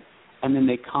little bit, and then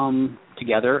they come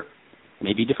together,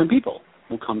 maybe different people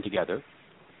will come together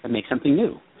and make something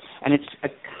new. And it's a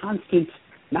constant,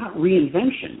 not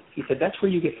reinvention. He said that's where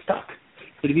you get stuck.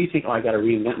 So if you think, I got to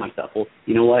reinvent myself, well,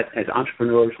 you know what? As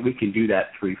entrepreneurs, we can do that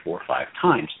 3, 4, 5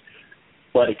 times,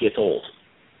 but it gets old.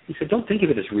 He said, don't think of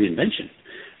it as reinvention.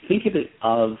 Think of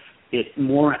it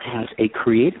more as a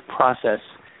creative process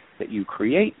that you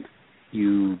create,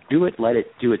 you do it, let it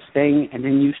do its thing, and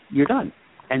then you're done.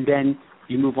 And then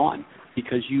you move on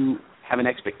because you have an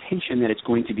expectation that it's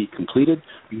going to be completed.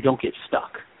 You don't get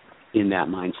stuck in that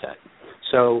mindset.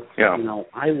 So,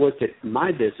 I looked at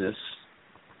my business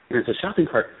as a shopping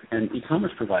cart and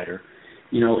e-commerce provider.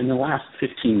 In the last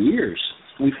 15 years,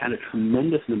 we've had a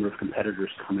tremendous number of competitors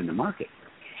come into market.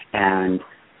 And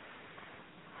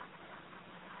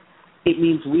it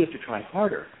means we have to try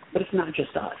harder, but it's not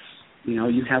just us.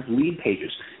 You have lead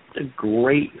pages. It's a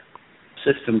great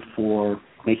system for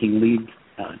making lead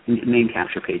name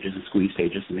capture pages and squeeze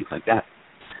pages and things like that.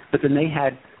 But then they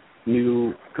had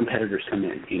new competitors come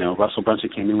in. Russell Brunson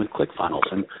came in with ClickFunnels,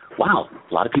 and wow,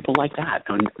 a lot of people like that.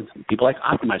 And people like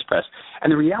OptimizePress.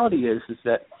 And the reality is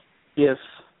that if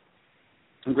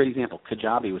a great example,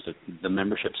 Kajabi was the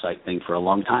membership site thing for a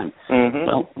long time.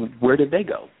 Well, where did they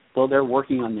go? Well, they're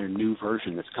working on their new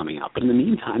version that's coming out. But in the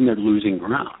meantime, they're losing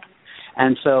ground.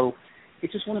 And so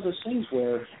it's just one of those things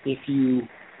where if you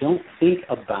don't think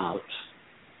about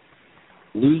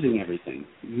losing everything,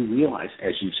 you realize,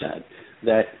 as you said,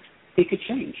 that it could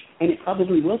change, and it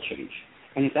probably will change.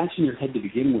 And if that's in your head to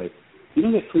begin with, you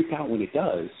don't get freaked out when it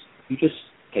does. You just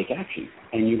take action,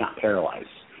 and you're not paralyzed.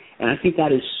 And I think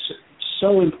that is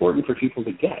so important for people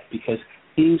to get, because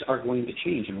things are going to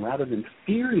change. And rather than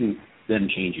fearing them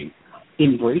changing,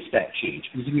 embrace that change.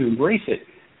 Because if you embrace it,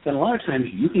 then a lot of times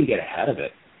you can get ahead of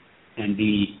it and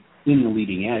be in the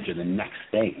leading edge of the next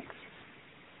thing.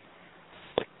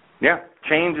 Yeah,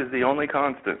 change is the only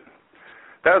constant.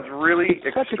 That was really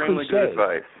extremely good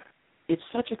advice. It's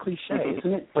such a cliche,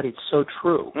 isn't it? But it's so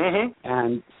true.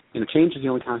 And change is the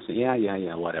only constant.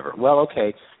 Yeah, whatever. Well,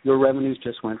 okay, your revenues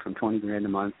just went from $20,000 a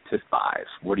month to $5.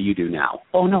 What do you do now?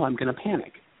 Oh no, I'm going to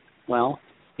panic. Well,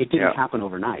 it didn't happen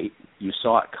overnight. You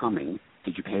saw it coming.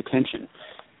 Did you pay attention?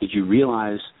 Did you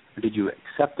realize, or did you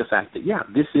accept the fact that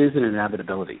this is an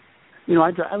inevitability?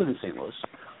 I live in St. Louis,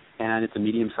 and it's a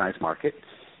medium-sized market,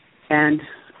 and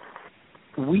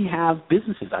we have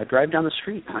businesses. I drive down the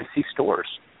street and I see stores.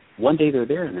 One day they're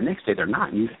there, and the next day they're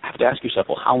not. And you have to ask yourself,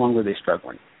 well, how long were they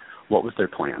struggling? What was their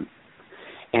plan?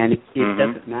 And it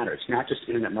doesn't matter. It's not just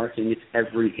internet marketing. It's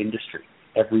every industry,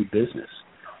 every business.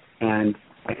 And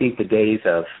I think the days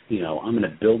of, I'm going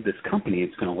to build this company,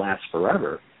 it's going to last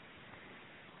forever,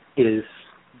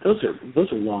 those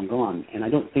are long gone. And I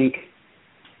don't think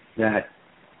that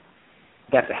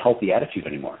that's a healthy attitude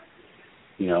anymore.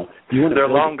 They're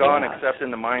long gone, except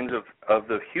in the minds of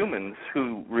the humans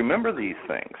who remember these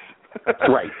things.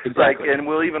 Right, exactly. And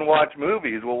we'll even watch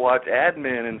movies. We'll watch Ad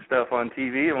Men and stuff on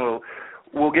TV, and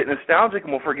we'll get nostalgic,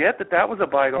 and we'll forget that was a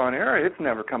bygone era. It's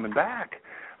never coming back.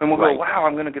 And we'll go, wow,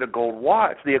 I'm going to get a gold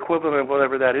watch, the equivalent of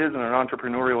whatever that is in an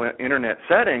entrepreneurial internet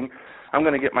setting. I'm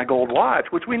going to get my gold watch,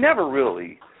 which we never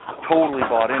really totally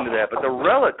bought into that. But the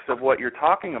relics of what you're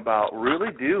talking about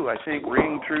really do, I think,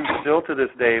 ring true still to this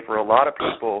day for a lot of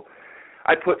people.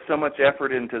 I put so much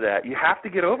effort into that. You have to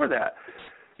get over that.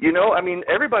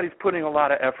 Everybody's putting a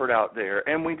lot of effort out there,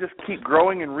 and we just keep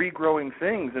growing and regrowing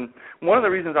things. And one of the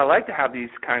reasons I like to have these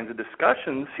kinds of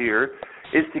discussions here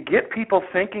is to get people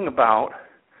thinking about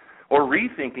or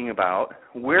rethinking about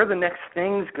where the next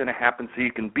thing's going to happen so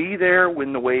you can be there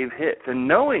when the wave hits, and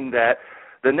knowing that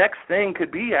the next thing could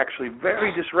be actually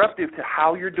very disruptive to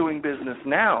how you're doing business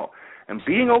now, and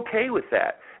being okay with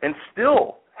that, and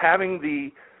still having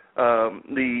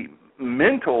the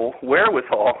mental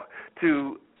wherewithal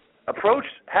to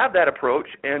have that approach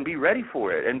and be ready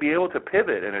for it and be able to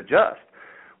pivot and adjust,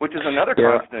 which is another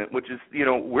constant, which is,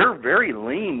 we're very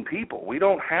lean people. We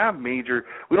don't have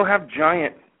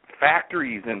giant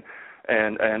factories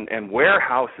and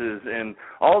warehouses and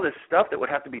all this stuff that would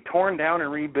have to be torn down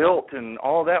and rebuilt and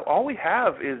all that. All we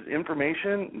have is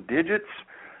information, digits,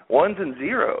 ones and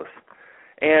zeros.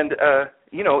 And,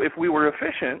 if we were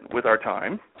efficient with our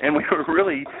time and we were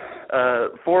really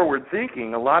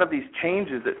forward-thinking, a lot of these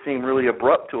changes that seem really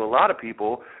abrupt to a lot of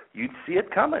people, you'd see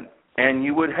it coming. And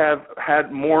you would have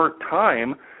had more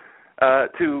time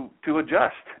to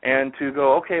adjust and to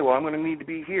go, okay, well, I'm going to need to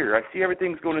be here. I see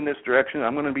everything's going in this direction.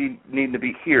 I'm going to be needing to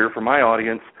be here for my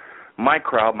audience, my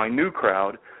crowd, my new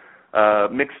crowd,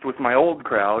 mixed with my old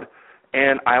crowd,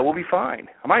 and I will be fine.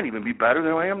 I might even be better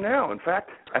than I am now. In fact,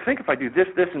 I think if I do this,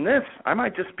 this, and this, I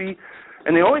might just be.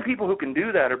 And the only people who can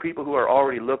do that are people who are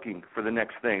already looking for the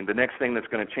next thing that's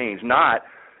going to change, not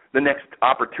the next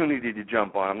opportunity to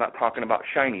jump on. I'm not talking about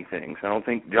shiny things. I don't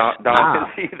think Don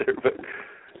is either. But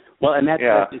well, and that's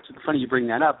it's funny you bring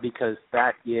that up, because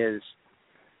that is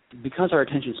because our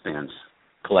attention spans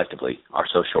collectively are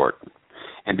so short,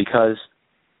 and because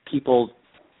people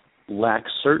lack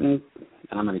certain,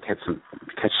 and I'm going to catch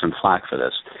some flack for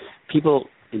this, people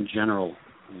in general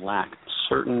lack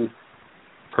certain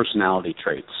personality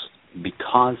traits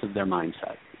because of their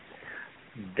mindset.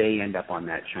 They end up on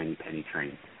that shiny penny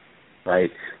train, right?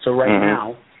 So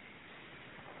now,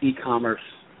 e-commerce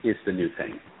is the new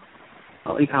thing.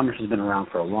 Well, e-commerce has been around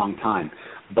for a long time,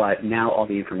 but now all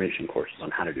the information courses on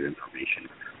how to do information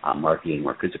marketing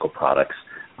or physical products,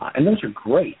 and those are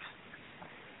great.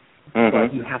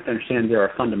 But you have to understand there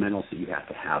are fundamentals that you have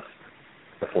to have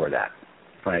before that,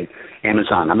 right?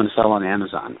 Amazon, I'm going to sell on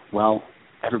Amazon. Well,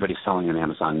 everybody's selling on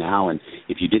Amazon now, and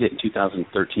if you did it in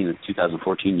 2013 and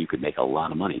 2014, you could make a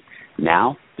lot of money.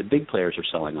 Now, the big players are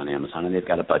selling on Amazon, and they've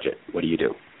got a budget. What do you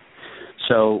do?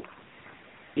 So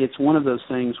it's one of those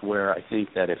things where I think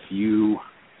that if you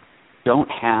don't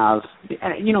have,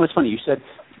 it's funny, you said,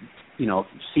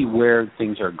 see where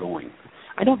things are going.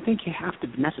 I don't think you have to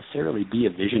necessarily be a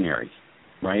visionary,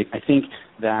 right? I think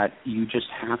that you just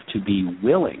have to be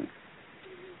willing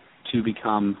to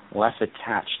become less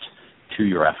attached to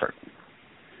your effort.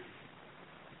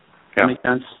 Does that make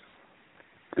sense?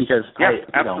 Because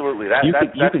absolutely.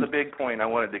 That's the big point I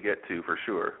wanted to get to for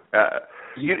sure.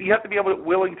 You have to be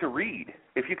willing to read.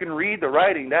 If you can read the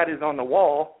writing, that is on the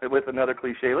wall. With another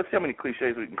cliche, let's see how many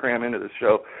cliches we can cram into this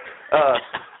show.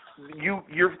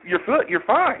 You're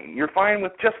fine. You're fine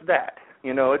with just that.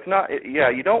 It's not.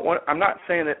 You don't want. I'm not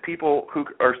saying that people who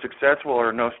are successful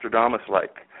are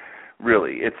Nostradamus-like.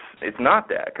 Really, it's not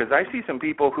that, because I see some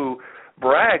people who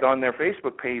brag on their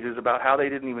Facebook pages about how they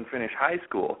didn't even finish high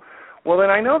school. Well, then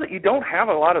I know that you don't have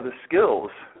a lot of the skills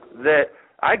that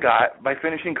I got by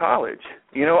finishing college.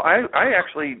 I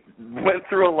actually went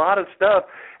through a lot of stuff,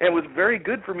 and it was very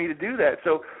good for me to do that.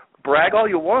 So brag all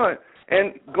you want,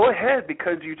 and go ahead,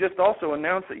 because you just also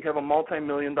announced that you have a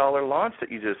multi-million-dollar launch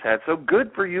that you just had. So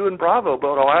good for you, and bravo.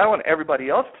 But what I want everybody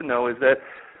else to know is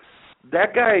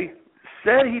that guy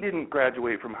said he didn't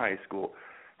graduate from high school.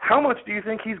 How much do you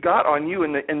think he's got on you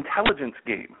in the intelligence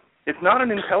game? It's not an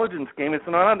intelligence game. It's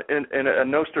not a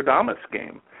Nostradamus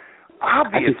game.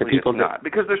 Obviously it's not,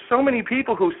 because there's so many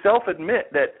people who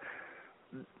self-admit that,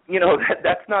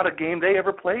 that's not a game they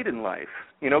ever played in life,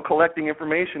 collecting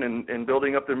information and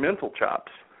building up their mental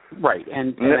chops. Right.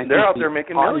 And they're out there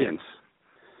making millions.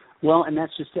 Well, and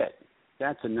that's just it.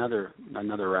 That's another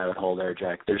rabbit hole there,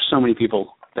 Jack. There's so many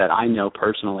people that I know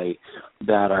personally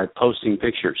that are posting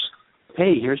pictures.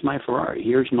 Hey, here's my Ferrari.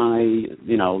 Here's my,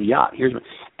 yacht.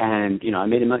 And I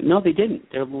made them. No, they didn't.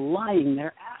 They're lying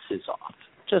their asses off,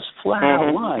 just flat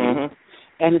out lying. Mm-hmm.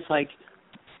 And it's like,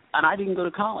 and I didn't go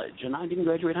to college, and I didn't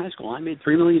graduate high school. I made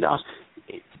 $3 million.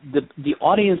 The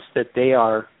audience that they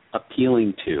are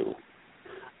appealing to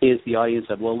is the audience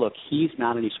of, well, look, he's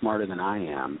not any smarter than I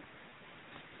am,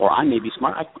 or I may be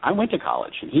smart. I went to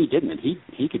college, and he didn't, and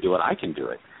he could do it. I can do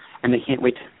it, and they can't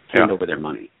wait to hand over their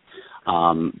money.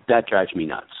 That drives me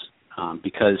nuts,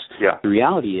 because the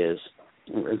reality is,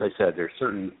 as I said, there's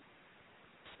certain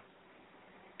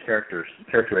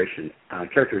characterizations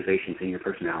in your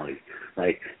personality.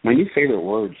 Like, my new favorite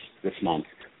words this month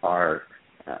are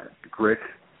grit,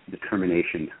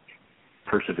 determination,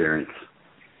 perseverance.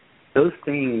 Those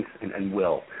things, and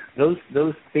will.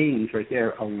 Those things right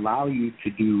there allow you to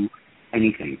do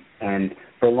anything. And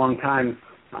for a long time,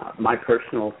 my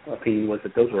personal opinion was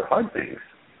that those were hard things.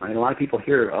 Right? A lot of people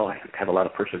hear, I have to have a lot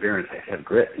of perseverance, I have to have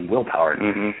grit and willpower.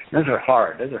 Mm-hmm. Those are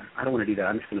hard. I don't want to do that.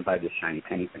 I'm just going to buy this shiny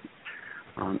penny thing.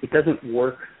 It doesn't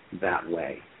work that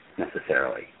way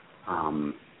necessarily.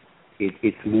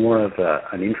 It's more of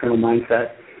an internal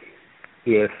mindset.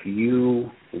 If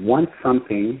you want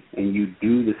something and you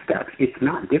do the steps, it's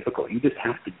not difficult. You just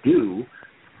have to do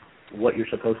what you're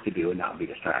supposed to do and not be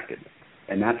distracted.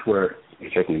 And that's where,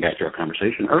 circling back to our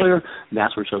conversation earlier,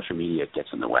 that's where social media gets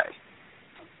in the way,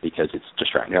 because it's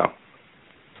distracting.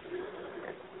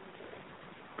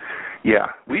 Yeah,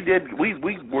 we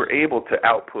were able to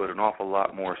output an awful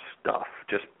lot more stuff,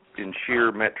 just in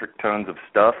sheer metric tons of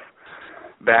stuff,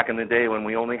 back in the day when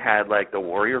we only had like the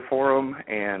Warrior Forum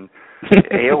and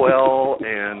AOL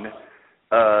and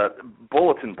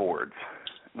bulletin boards,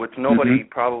 which nobody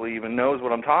probably even knows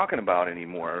what I'm talking about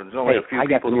anymore. There's only a few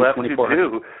people left to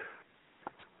do.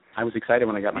 I was excited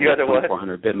when I got my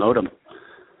 2400-bit modem.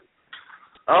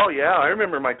 Oh, yeah, I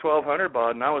remember my 1200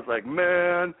 baud, and I was like,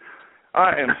 man,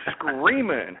 I am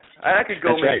screaming. I could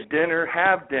go make dinner,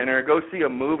 have dinner, go see a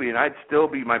movie, and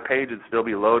my page would still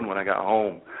be loading when I got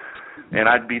home. And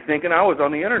I'd be thinking I was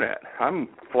on the Internet. I'm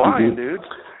flying, dude.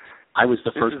 I was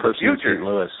the first person in St.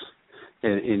 Louis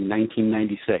in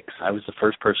 1996. I was the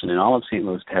first person in all of St.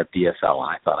 Louis to have DSL, and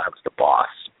I thought I was the boss.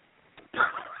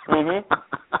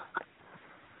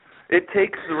 It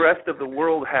takes the rest of the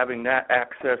world having that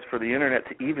access for the Internet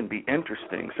to even be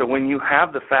interesting. So when you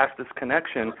have the fastest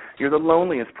connection, you're the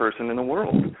loneliest person in the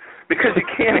world, because you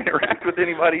can't interact with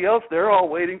anybody else. They're all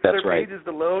waiting for their pages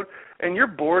to load, and you're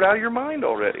bored out of your mind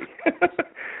already.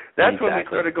 That's when we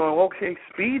started going, okay,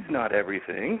 speed's not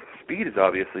everything. Speed is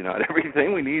obviously not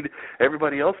everything. We need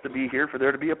everybody else to be here for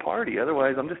there to be a party.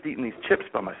 Otherwise, I'm just eating these chips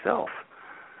by myself.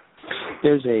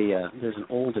 There's an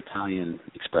old Italian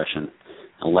expression,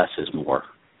 less is more.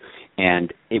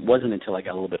 And it wasn't until I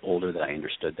got a little bit older that I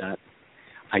understood that.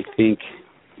 I think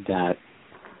that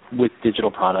with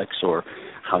digital products or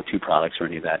how-to products or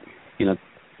any of that,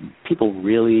 people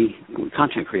really,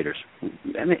 content creators,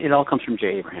 and it all comes from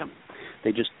Jay Abraham.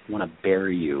 They just want to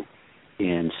bury you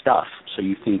in stuff, so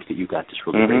you think that you've got this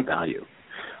really great value.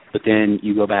 But then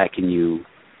you go back and you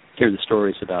hear the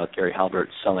stories about Gary Halbert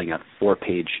selling a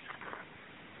 4-page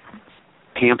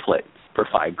pamphlet for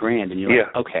 $5,000, and you're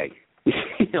like, okay,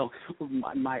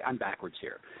 I'm backwards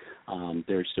here.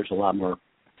 There's a lot more.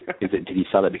 Did he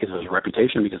sell it because of his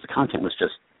reputation, or because the content was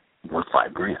just worth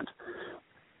 $5,000?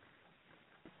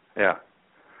 Yeah.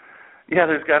 Yeah,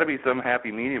 there's got to be some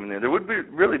happy medium in there. There would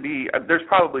there's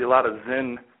probably a lot of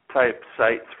Zen type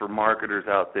sites for marketers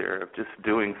out there of just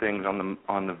doing things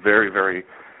on the very, very,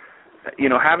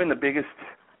 having the biggest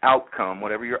outcome,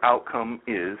 whatever your outcome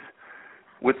is,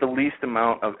 with the least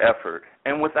amount of effort,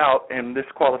 and this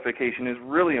qualification is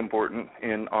really important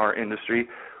in our industry,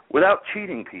 without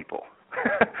cheating people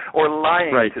or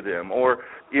lying to them, or,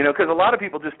 because a lot of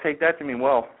people just take that to mean,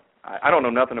 well, I don't know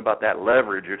nothing about that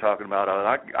leverage you're talking about.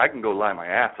 I can go lie my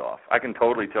ass off. I can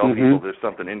totally tell people there's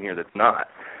something in here that's not.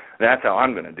 That's how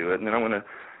I'm going to do it. And then I'm going to,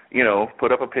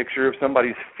 put up a picture of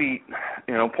somebody's feet,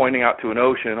 pointing out to an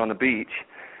ocean on the beach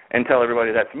and tell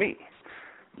everybody that's me.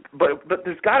 But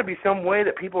there's got to be some way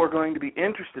that people are going to be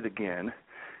interested again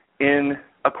in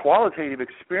a qualitative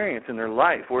experience in their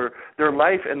life, where their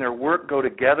life and their work go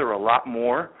together a lot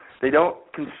more. They don't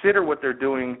consider what they're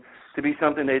doing to be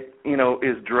something that,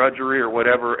 is drudgery or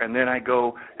whatever, and then I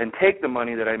go and take the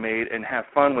money that I made and have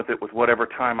fun with it with whatever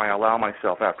time I allow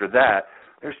myself after that.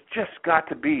 There's just got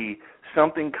to be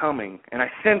something coming, and I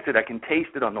sense it. I can taste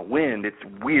it on the wind.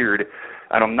 It's weird.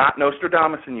 And I'm not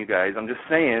Nostradamus, you guys. I'm just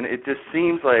saying it just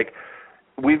seems like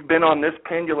we've been on this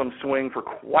pendulum swing for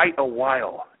quite a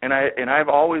while, and I've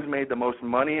always made the most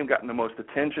money and gotten the most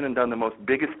attention and done the most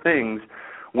biggest things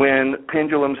when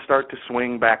pendulums start to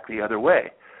swing back the other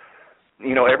way.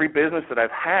 Every business that I've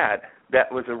had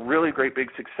that was a really great big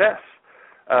success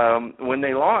when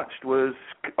they launched was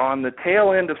on the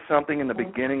tail end of something and the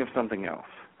beginning of something else.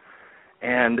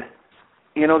 And,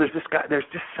 there's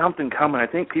just something coming. I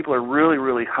think people are really,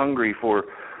 really hungry for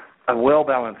a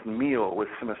well-balanced meal with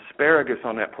some asparagus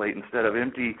on that plate instead of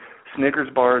empty Snickers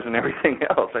bars and everything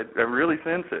else. I really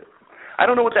sense it. I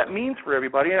don't know what that means for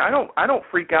everybody. I don't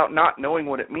freak out not knowing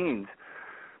what it means,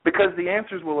 because the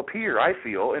answers will appear, I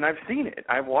feel, and I've seen it.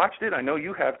 I've watched it. I know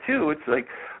you have too. It's like,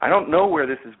 I don't know where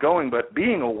this is going, but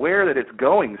being aware that it's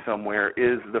going somewhere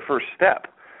is the first step.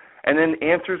 And then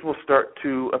answers will start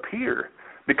to appear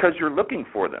because you're looking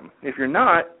for them. If you're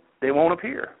not, they won't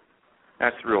appear.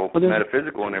 That's real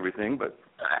metaphysical and everything, but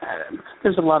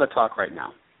there's a lot of talk right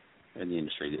now in the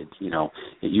industry. It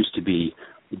used to be,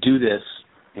 do this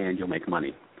and you'll make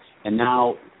money. And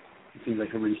now it seems like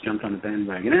everybody's jumped on the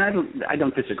bandwagon. And I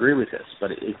don't disagree with this, but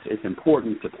it's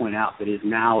important to point out that it is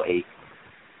now a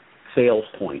sales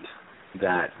point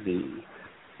that the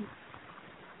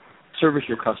service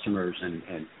your customers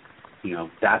and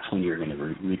that's when you're going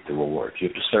to reap the rewards. You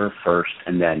have to serve first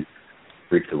and then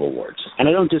reap the rewards. And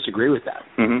I don't disagree with that.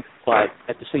 But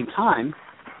at the same time,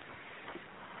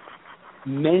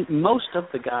 most of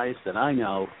the guys that I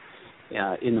know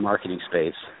in the marketing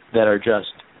space that are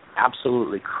just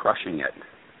absolutely crushing it,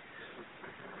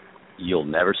 you'll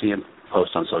never see them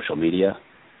post on social media.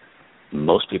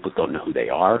 Most people don't know who they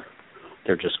are.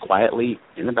 They're just quietly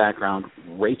in the background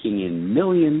raking in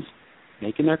millions,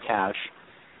 making their cash,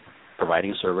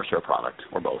 providing a service or a product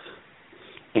or both.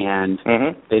 And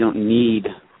they don't need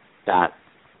that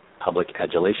public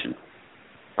adulation,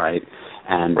 right?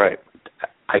 And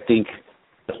I think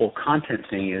the whole content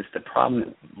thing is the problem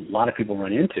that a lot of people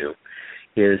run into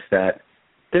is that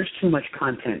there's too much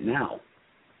content now.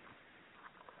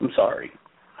 I'm sorry,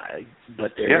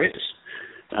 but there is.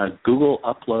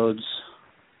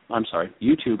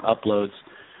 YouTube uploads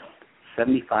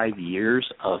 75 years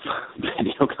of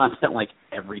video content like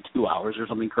every 2 hours or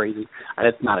something crazy.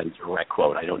 That's not a direct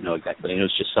quote. I don't know exactly, but I know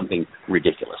it's just something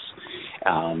ridiculous.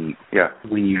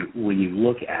 When you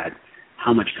look at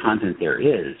how much content there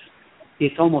is,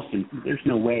 it's almost there's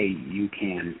no way you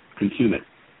can consume it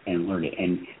and learn it.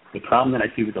 And the problem that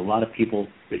I see with a lot of people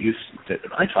that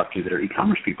I talk to that are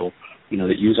e-commerce people,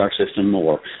 that use our system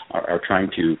or are trying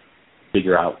to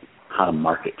figure out how to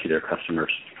market to their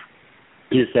customers,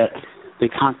 is that the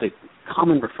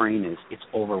common refrain is, it's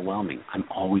overwhelming. I'm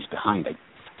always behind.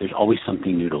 There's always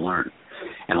something new to learn.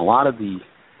 And a lot of the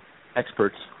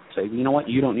experts say, you know what,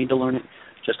 you don't need to learn it,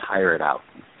 just hire it out.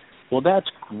 Well, that's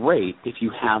great if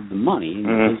you have the money and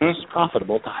your business is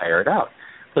profitable to hire it out.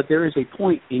 But there is a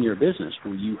point in your business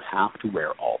where you have to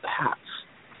wear all the hats.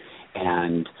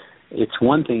 And it's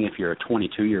one thing if you're a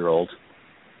 22-year-old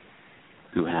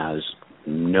who has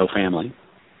no family.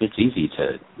 It's easy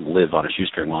to live on a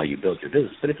shoestring while you build your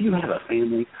business. But if you have a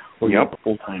family or you have a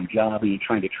full-time job and you're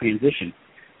trying to transition,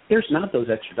 there's not those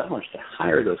extra dollars to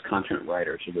hire those content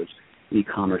writers or those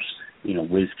e-commerce,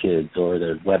 whiz kids or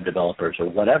the web developers or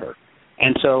whatever.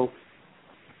 And so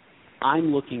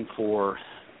I'm looking for,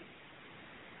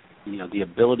 the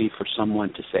ability for someone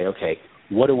to say, okay,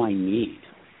 what do I need?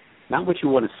 Not what you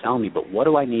want to sell me, but what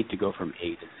do I need to go from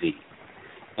A to Z?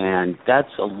 And that's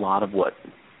a lot of what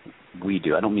we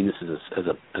do. I don't mean this as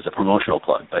a promotional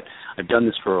plug, but I've done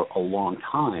this for a long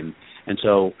time. And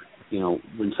so,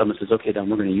 when someone says, okay, Don,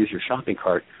 we're going to use your shopping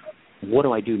cart, what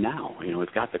do I do now?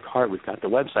 We've got the cart, we've got the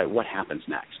website. What happens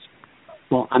next?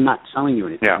 Well, I'm not selling you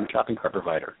anything. I'm a shopping cart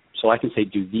provider. So I can say,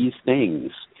 do these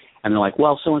things. And they're like,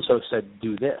 well, so-and-so said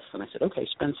do this. And I said, okay,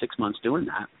 spend 6 months doing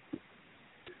that.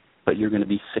 But you're going to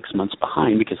be 6 months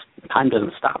behind because time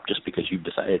doesn't stop just because you've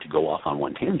decided to go off on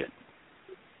one tangent.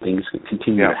 Things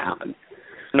continue to happen.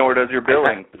 Nor does your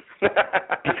billing.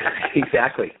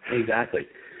 Exactly.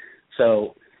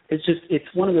 So it's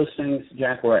one of those things,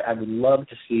 Jack, where I would love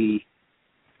to see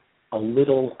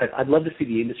I'd love to see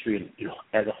the industry,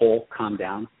 as a whole calm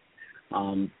down.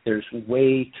 There's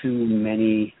way too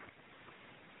many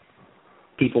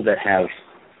people that have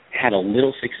had a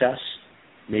little success.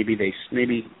 Maybe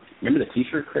remember the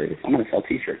T-shirt craze? I'm going to sell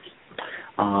T-shirts.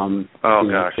 Gosh, I'm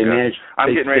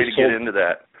getting ready to get into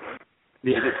that.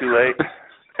 Yeah. Is it too late?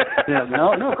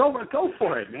 No, go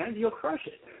for it, man. You'll crush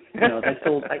it.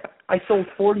 I sold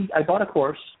 40. I bought a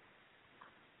course,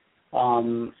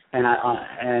 and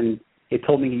it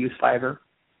told me to use Fiverr,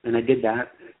 and I did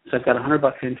that. So I've got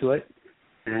 $100 into it,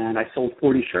 and I sold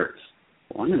 40 shirts.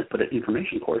 Well, I'm going to put an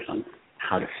information course on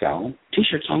how to sell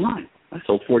T-shirts online. I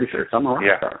sold 40 shirts. I'm a rock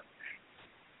star.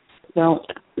 Well,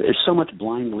 there's so much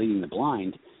blind leading the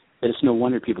blind that it's no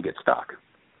wonder people get stuck.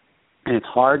 And it's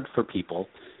hard for people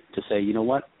to say, you know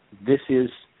what,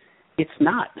 it's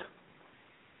not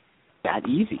that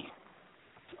easy.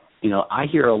 I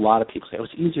hear a lot of people say,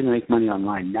 it's easier to make money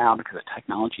online now because of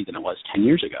technology than it was 10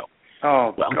 years ago.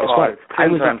 Oh, well, God, guess what? It's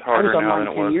 10 times harder I was now online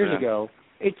than it was 10 years then. ago.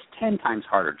 It's 10 times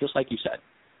harder, just like you said.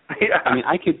 Yeah.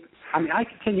 I could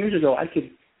 10 years ago, I could,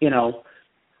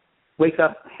 wake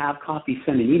up, have coffee,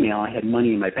 send an email. I had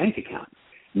money in my bank account.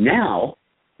 Now,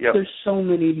 there's so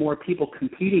many more people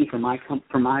competing for my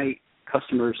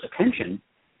customers' attention,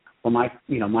 or my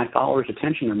followers'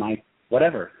 attention, or my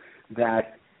whatever,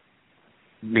 that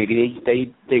maybe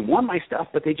they want my stuff,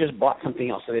 but they just bought something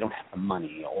else, so they don't have the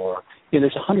money, or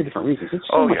there's 100 different reasons. It's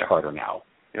so much harder now.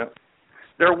 Yep.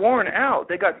 They're worn out.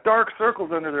 They got dark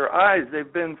circles under their eyes.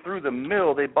 They've been through the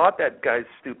mill. They bought that guy's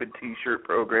stupid T-shirt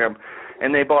program,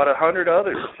 and they bought 100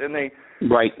 others. And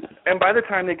And by the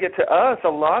time they get to us, a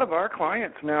lot of our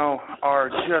clients now are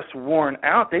just worn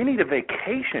out. They need a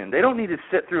vacation. They don't need to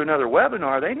sit through another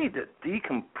webinar. They need to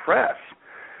decompress.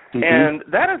 Mm-hmm. And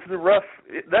that's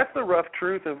the rough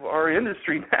truth of our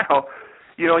industry now.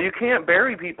 You can't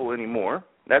bury people anymore.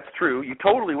 That's true. You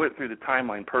totally went through the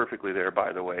timeline perfectly there,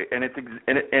 by the way. And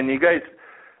and you guys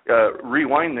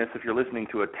rewind this if you're listening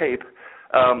to a tape.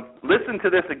 Listen to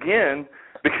this again,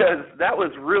 because that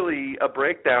was really a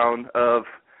breakdown of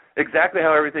exactly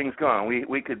how everything's gone. We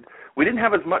didn't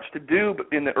have as much to do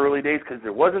in the early days because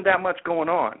there wasn't that much going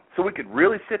on. So we could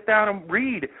really sit down and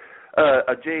read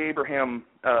a J. Abraham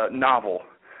novel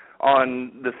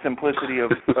on the simplicity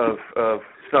of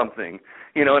something.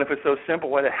 And if it's so simple,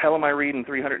 why the hell am I reading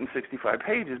 365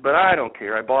 pages? But I don't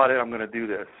care. I bought it. I'm going to do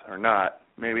this or not.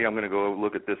 Maybe I'm going to go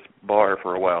look at this bar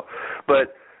for a while.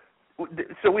 But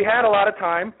so we had a lot of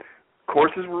time.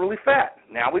 Courses were really fat.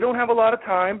 Now we don't have a lot of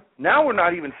time. Now we're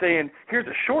not even saying, here's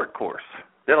a short course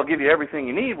that'll give you everything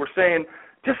you need. We're saying,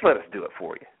 just let us do it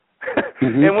for you.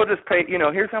 Mm-hmm. And we'll just pay,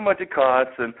 here's how much it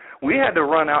costs. And we had to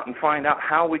run out and find out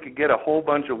how we could get a whole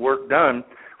bunch of work done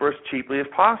for as cheaply as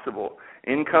possible.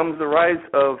 In comes the rise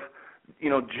of,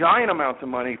 giant amounts of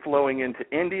money flowing into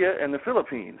India and the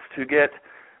Philippines to get,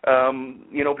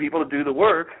 people to do the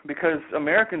work, because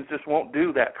Americans just won't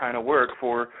do that kind of work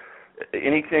for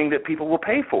anything that people will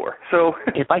pay for. So,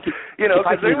 if I could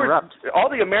interrupt. All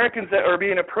the Americans that are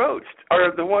being approached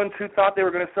are the ones who thought they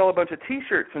were going to sell a bunch of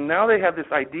T-shirts, and now they have this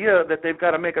idea that they've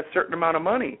got to make a certain amount of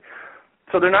money.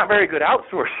 So they're not very good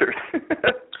outsourcers.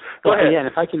 Go ahead. Yeah, and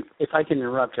if I can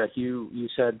interrupt, Jack, you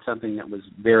said something that was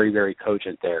very, very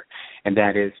cogent there, and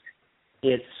that is,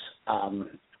 it's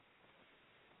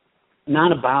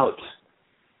not about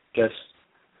just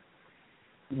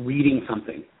reading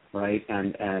something, right,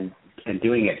 and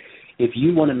doing it. If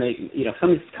you want to make,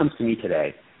 somebody comes to me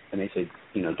today and they say,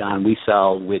 Don, we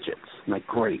sell widgets. I'm like,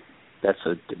 great,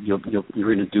 you're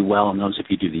going to do well on those if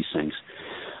you do these things.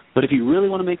 But if you really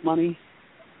want to make money,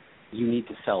 you need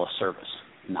to sell a service,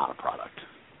 not a product,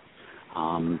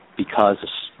 because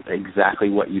it's exactly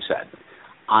what you said.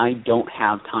 I don't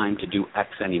have time to do X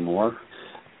anymore.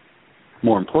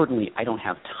 More importantly, I don't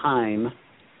have time,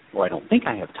 or I don't think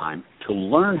I have time, to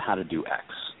learn how to do X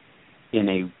in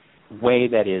a way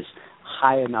that is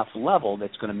high enough level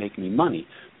that's going to make me money.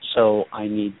 So I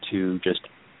need to just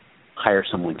hire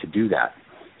someone to do that.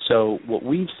 So what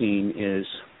we've seen is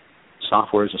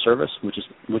software as a service, which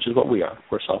is what we are.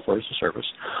 We're software as a service.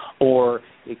 Or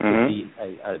it could be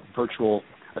a virtual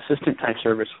assistant type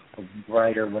service, a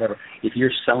writer, whatever. If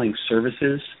you're selling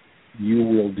services, you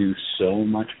will do so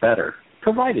much better,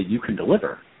 provided you can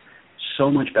deliver,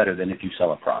 so much better than if you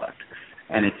sell a product.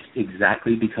 And it's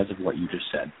exactly because of what you just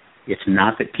said. It's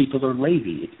not that people are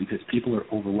lazy. It's because people are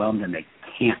overwhelmed and they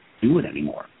can't do it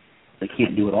anymore. They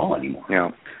can't do it all anymore. Yeah.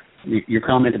 Your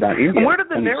comment about India. And where did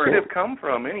the narrative come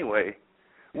from anyway?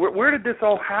 Where did this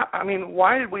all happen? I mean,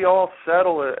 why did we all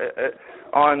settle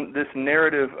on this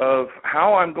narrative of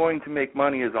how I'm going to make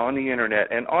money is on the Internet,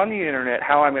 and on the Internet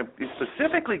how I'm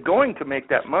specifically going to make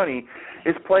that money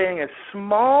is playing as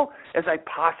small as I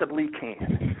possibly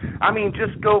can. I mean,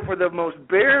 just go for the most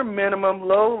bare minimum,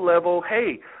 low level,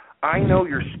 hey, I know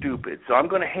you're stupid, so I'm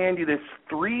going to hand you this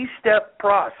 3-step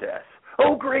process.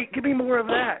 Oh, great, give me more of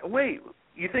that. Wait,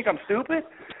 you think I'm stupid?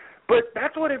 But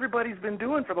that's what everybody's been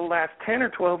doing for the last 10 or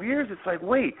 12 years. It's like,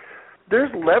 wait, there's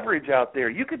leverage out there.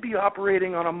 You could be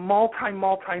operating on a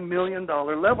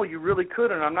multi-million-dollar level. You really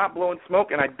could, and I'm not blowing smoke,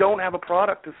 and I don't have a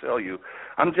product to sell you.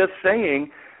 I'm just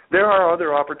saying there are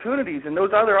other opportunities, and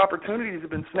those other opportunities have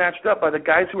been snatched up by the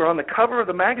guys who are on the cover of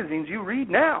the magazines you read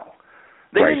now.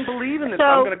 They didn't believe in this.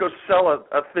 I'm going to go sell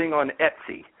a thing on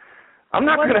Etsy. I'm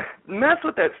not going to mess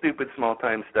with that stupid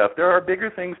small-time stuff. There are bigger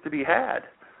things to be had.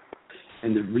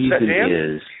 And the reason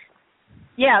is...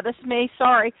 Yeah, this is me.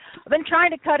 Sorry. I've been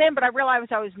trying to cut in, but I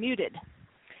realized I was muted.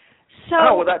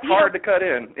 So, that's hard to cut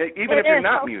in, even if you're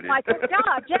not muted. Like,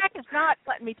 God, Jack is not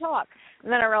letting me talk.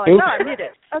 And then I realized, I'm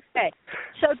muted. Okay.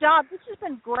 So, Don, this has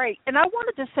been great. And I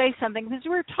wanted to say something because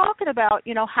we were talking about,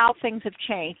 how things have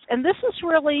changed. And this is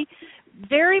really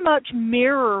very much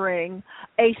mirroring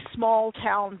a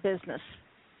small-town business,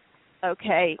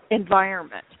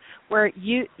 environment where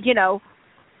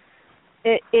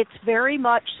it's very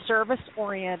much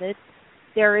service-oriented.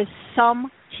 There is some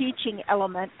teaching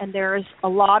element, and there is a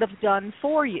lot of done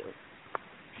for you.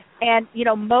 And,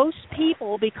 most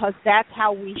people, because that's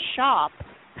how we shop,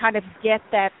 kind of get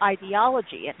that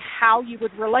ideology and how you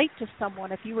would relate to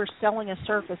someone if you were selling a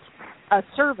service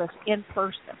in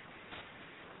person.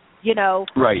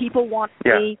 People want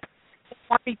to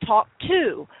be talked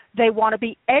to. They want to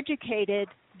be educated.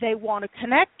 They want to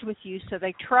connect with you, so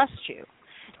they trust you.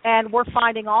 And we're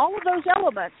finding all of those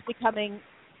elements becoming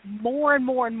more and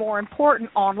more and more important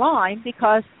online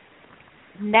because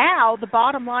now the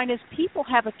bottom line is people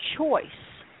have a choice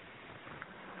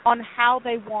on how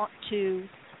they want to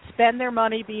spend their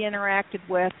money, be interacted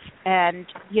with, and,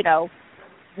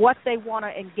 what they want to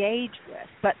engage with.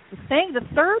 But the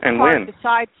third and part when.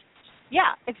 besides,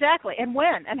 exactly, and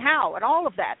when and how and all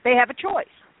of that, they have a choice.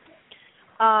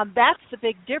 That's the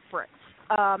big difference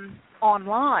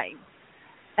online.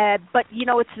 But,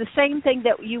 it's the same thing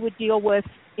that you would deal with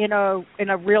in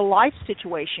a real life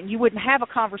situation. You wouldn't have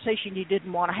a conversation you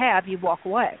didn't want to have. You'd walk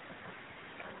away.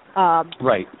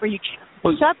 Right. Or you change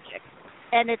the subject.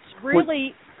 And it's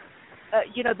really,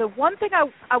 the one thing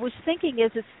I was thinking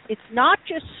is it's not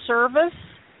just service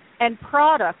and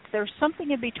product. There's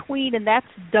something in between, and that's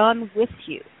done with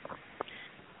you.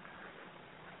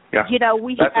 Yeah,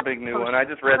 that's a big new one. I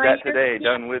just read that today,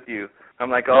 done with you. I'm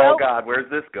like, God, where's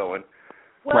this going?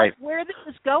 Well, where this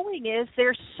is going is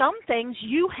there's some things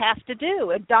you have to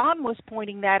do, and Don was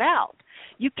pointing that out.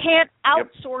 You can't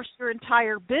outsource your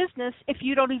entire business if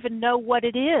you don't even know what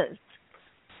it is.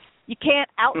 You can't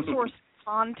outsource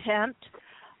content,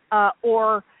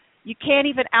 or you can't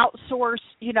even outsource,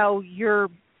 your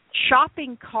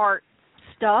shopping cart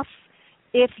stuff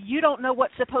if you don't know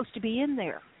what's supposed to be in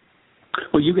there.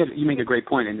 Well, you make a great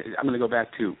point, and I'm going to go back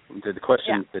to the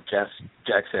question that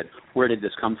Jack said. Where did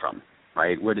this come from?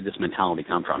 Right? Where did this mentality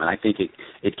come from? And I think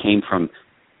it came from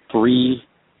 3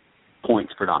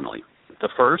 points predominantly. The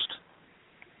first,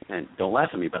 and don't laugh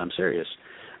at me, but I'm serious,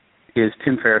 is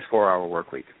Tim Ferriss' 4-Hour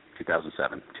Workweek,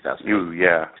 2007, 2008.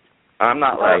 Yeah. I'm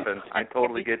not laughing. I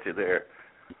totally get you there.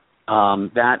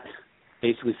 That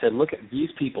basically said, look at these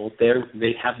people.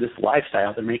 They have this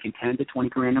lifestyle. They're making $10,000 to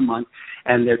 $20,000 a month,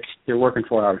 and they're working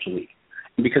 4 hours a week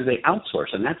because they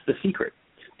outsource, and that's the secret.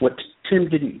 What Tim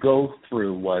didn't go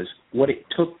through was what it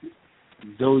took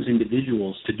those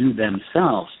individuals to do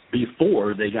themselves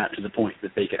before they got to the point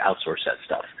that they could outsource that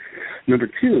stuff. Number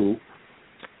 2,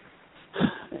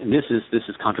 and this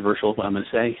is controversial, what I'm going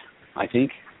to say, I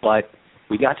think, but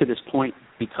we got to this point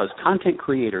because content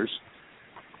creators,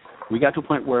 we got to a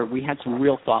point where we had some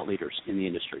real thought leaders in the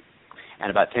industry.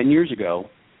 And about 10 years ago,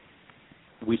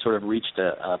 we sort of reached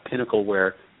a pinnacle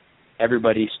where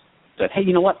everybody said, hey,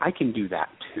 you know what, I can do that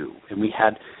too. And we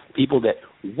had people that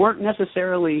weren't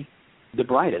necessarily the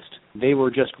brightest. They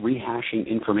were just rehashing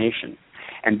information.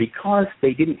 And because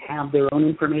they didn't have their own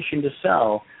information to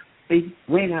sell, they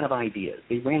ran out of ideas.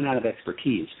 They ran out of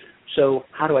expertise. So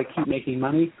how do I keep making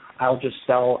money? I'll just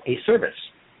sell a service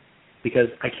because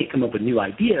I can't come up with new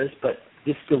ideas, but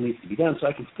this still needs to be done, so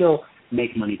I can still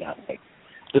make money that way.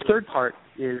 The third part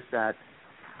is that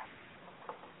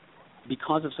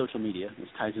because of social media, this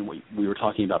ties in what we were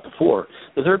talking about before,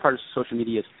 the third part of social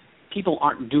media is people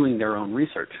aren't doing their own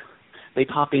research. They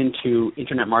pop into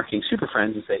Internet Marketing Super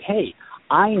Friends and say, hey,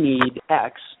 I need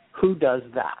X, who does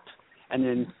that? And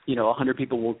then, 100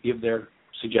 people will give their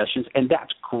suggestions, and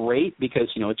that's great because,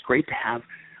 it's great to have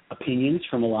opinions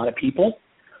from a lot of people,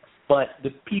 but the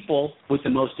people with the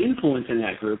most influence in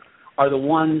that group are the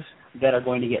ones that are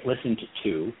going to get listened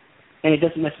to, and it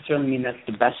doesn't necessarily mean that's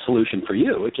the best solution for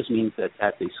you. It just means that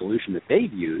that's a solution that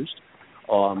they've used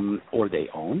or they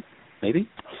own, maybe,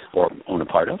 or own a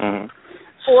part of.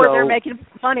 Mm-hmm. Or they're making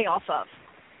money off of.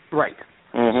 Right.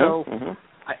 Mm-hmm. So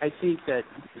I think that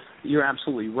you're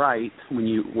absolutely right when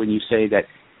you say that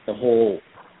the whole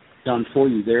done for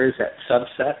you, there is that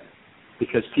subset,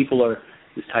 because people are,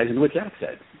 this ties into what Jack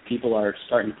said, people are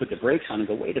starting to put the brakes on and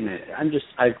go, wait a minute,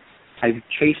 I've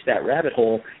chased that rabbit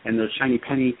hole and those shiny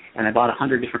penny, and I bought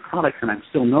 100 different products and I'm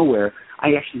still nowhere. I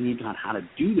actually need to know how to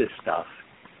do this stuff.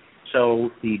 So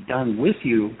the done with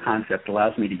you concept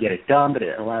allows me to get it done, but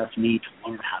it allows me to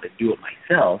learn how to do it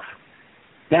myself.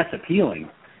 That's appealing.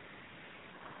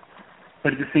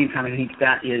 But at the same time, I think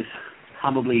that is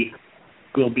probably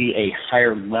will be a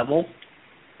higher level,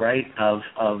 right, of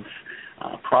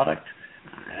product.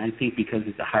 I think because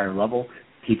it's a higher level,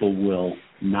 people will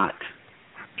not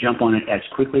jump on it as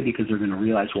quickly because they're going to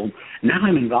realize, well, now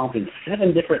I'm involved in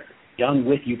 7 different done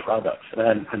with you products.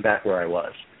 I'm back where I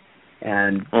was.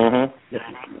 And,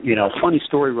 funny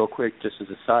story real quick, just as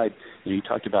a side, you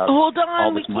talked about Hold on,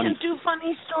 all this we money. can't do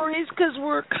funny stories because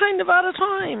we're kind of out of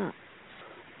time.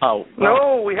 Oh. Well,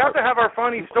 no, we have to have our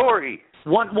funny story.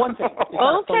 One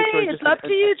thing. It's up to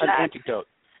you, Jack. An anecdote.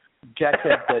 Jack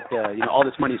said that, all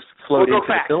this money's flowed into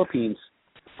the Philippines.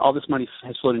 All this money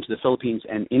has flowed into the Philippines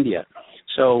and India.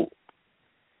 So,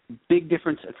 big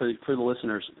difference for the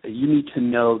listeners. You need to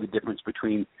know the difference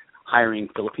between hiring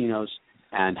Filipinos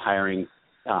and hiring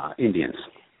Indians.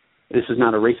 This is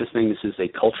not a racist thing. This is a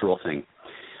cultural thing.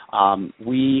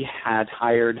 We had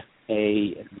hired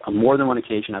on more than one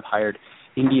occasion, I've hired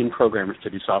Indian programmers to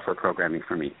do software programming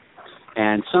for me.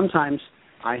 And sometimes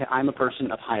I'm a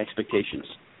person of high expectations.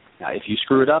 If you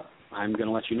screw it up, I'm going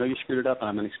to let you know you screwed it up, and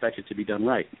I'm going to expect it to be done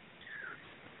right.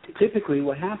 Typically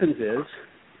what happens is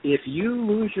if you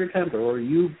lose your temper or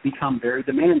you become very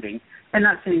demanding, and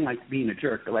not saying like being a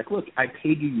jerk, but like, look, I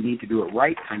paid you, you need to do it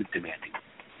right kind of demanding.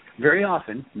 Very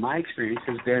often, my experience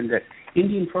has been that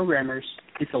Indian programmers,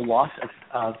 it's a loss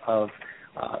of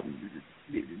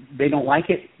they don't like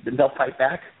it, then they'll fight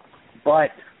back,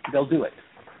 but they'll do it.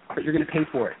 But you're going to pay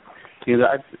for it.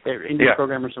 Indian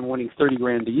programmers are winning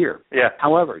 $30,000 a year. Yeah.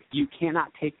 However, you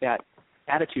cannot take that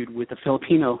attitude with a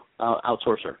Filipino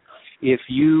outsourcer. If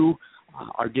you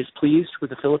are displeased with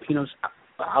the Filipinos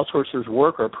outsourcer's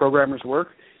work or programmer's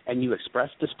work and you express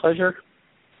displeasure,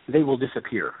 they will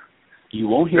disappear. You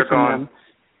won't hear from them.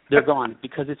 They're gone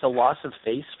because it's a loss of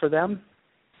face for them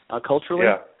culturally,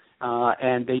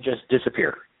 and they just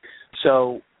disappear.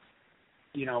 So,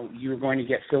 you're going to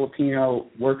get Filipino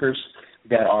workers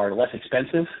that are less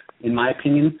expensive, in my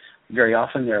opinion. Very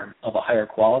often they're of a higher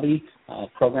quality,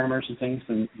 programmers and things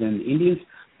than the Indians,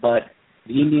 but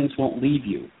the Indians won't leave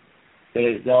you.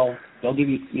 They'll give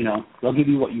you, they'll give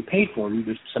you what you paid for. You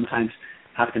just sometimes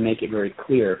have to make it very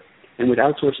clear. And with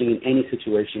outsourcing in any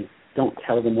situation, don't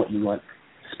tell them what you want.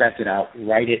 Spec it out.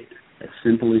 Write it as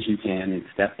simple as you can and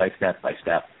step by step by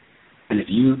step. And if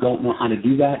you don't know how to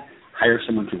do that, hire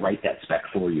someone to write that spec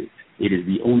for you. It is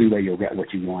the only way you'll get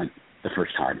what you want the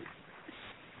first time.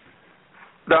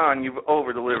 Don, you've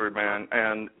over-delivered, man,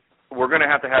 and we're going to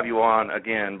have you on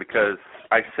again because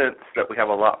I sense that we have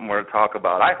a lot more to talk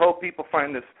about. I hope people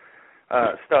find this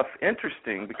stuff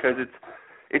interesting because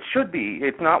it should be.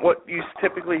 It's not what you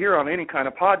typically hear on any kind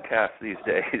of podcast these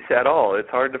days at all. It's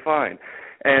hard to find.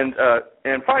 And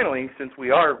finally, since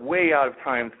we are way out of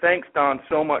time, thanks, Don,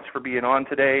 so much for being on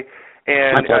today.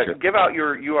 And give out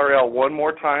your URL one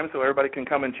more time so everybody can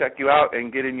come and check you out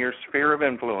and get in your sphere of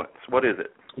influence. What is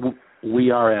it? We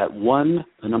are at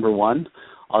the number 1,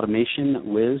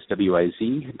 AutomationWiz,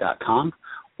 WIZ.com,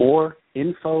 or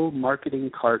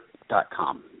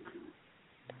infomarketingcart.com.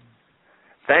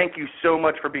 Thank you so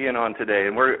much for being on today,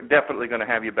 and we're definitely going to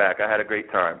have you back. I had a great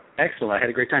time. Excellent. I had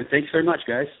a great time. Thanks very much,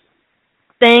 guys.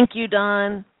 Thank you,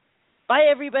 Don. Bye,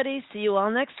 everybody. See you all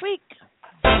next week.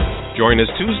 Join us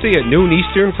Tuesday at noon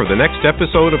Eastern for the next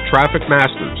episode of Traffic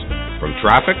Masters, from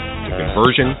traffic to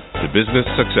conversion to business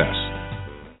success.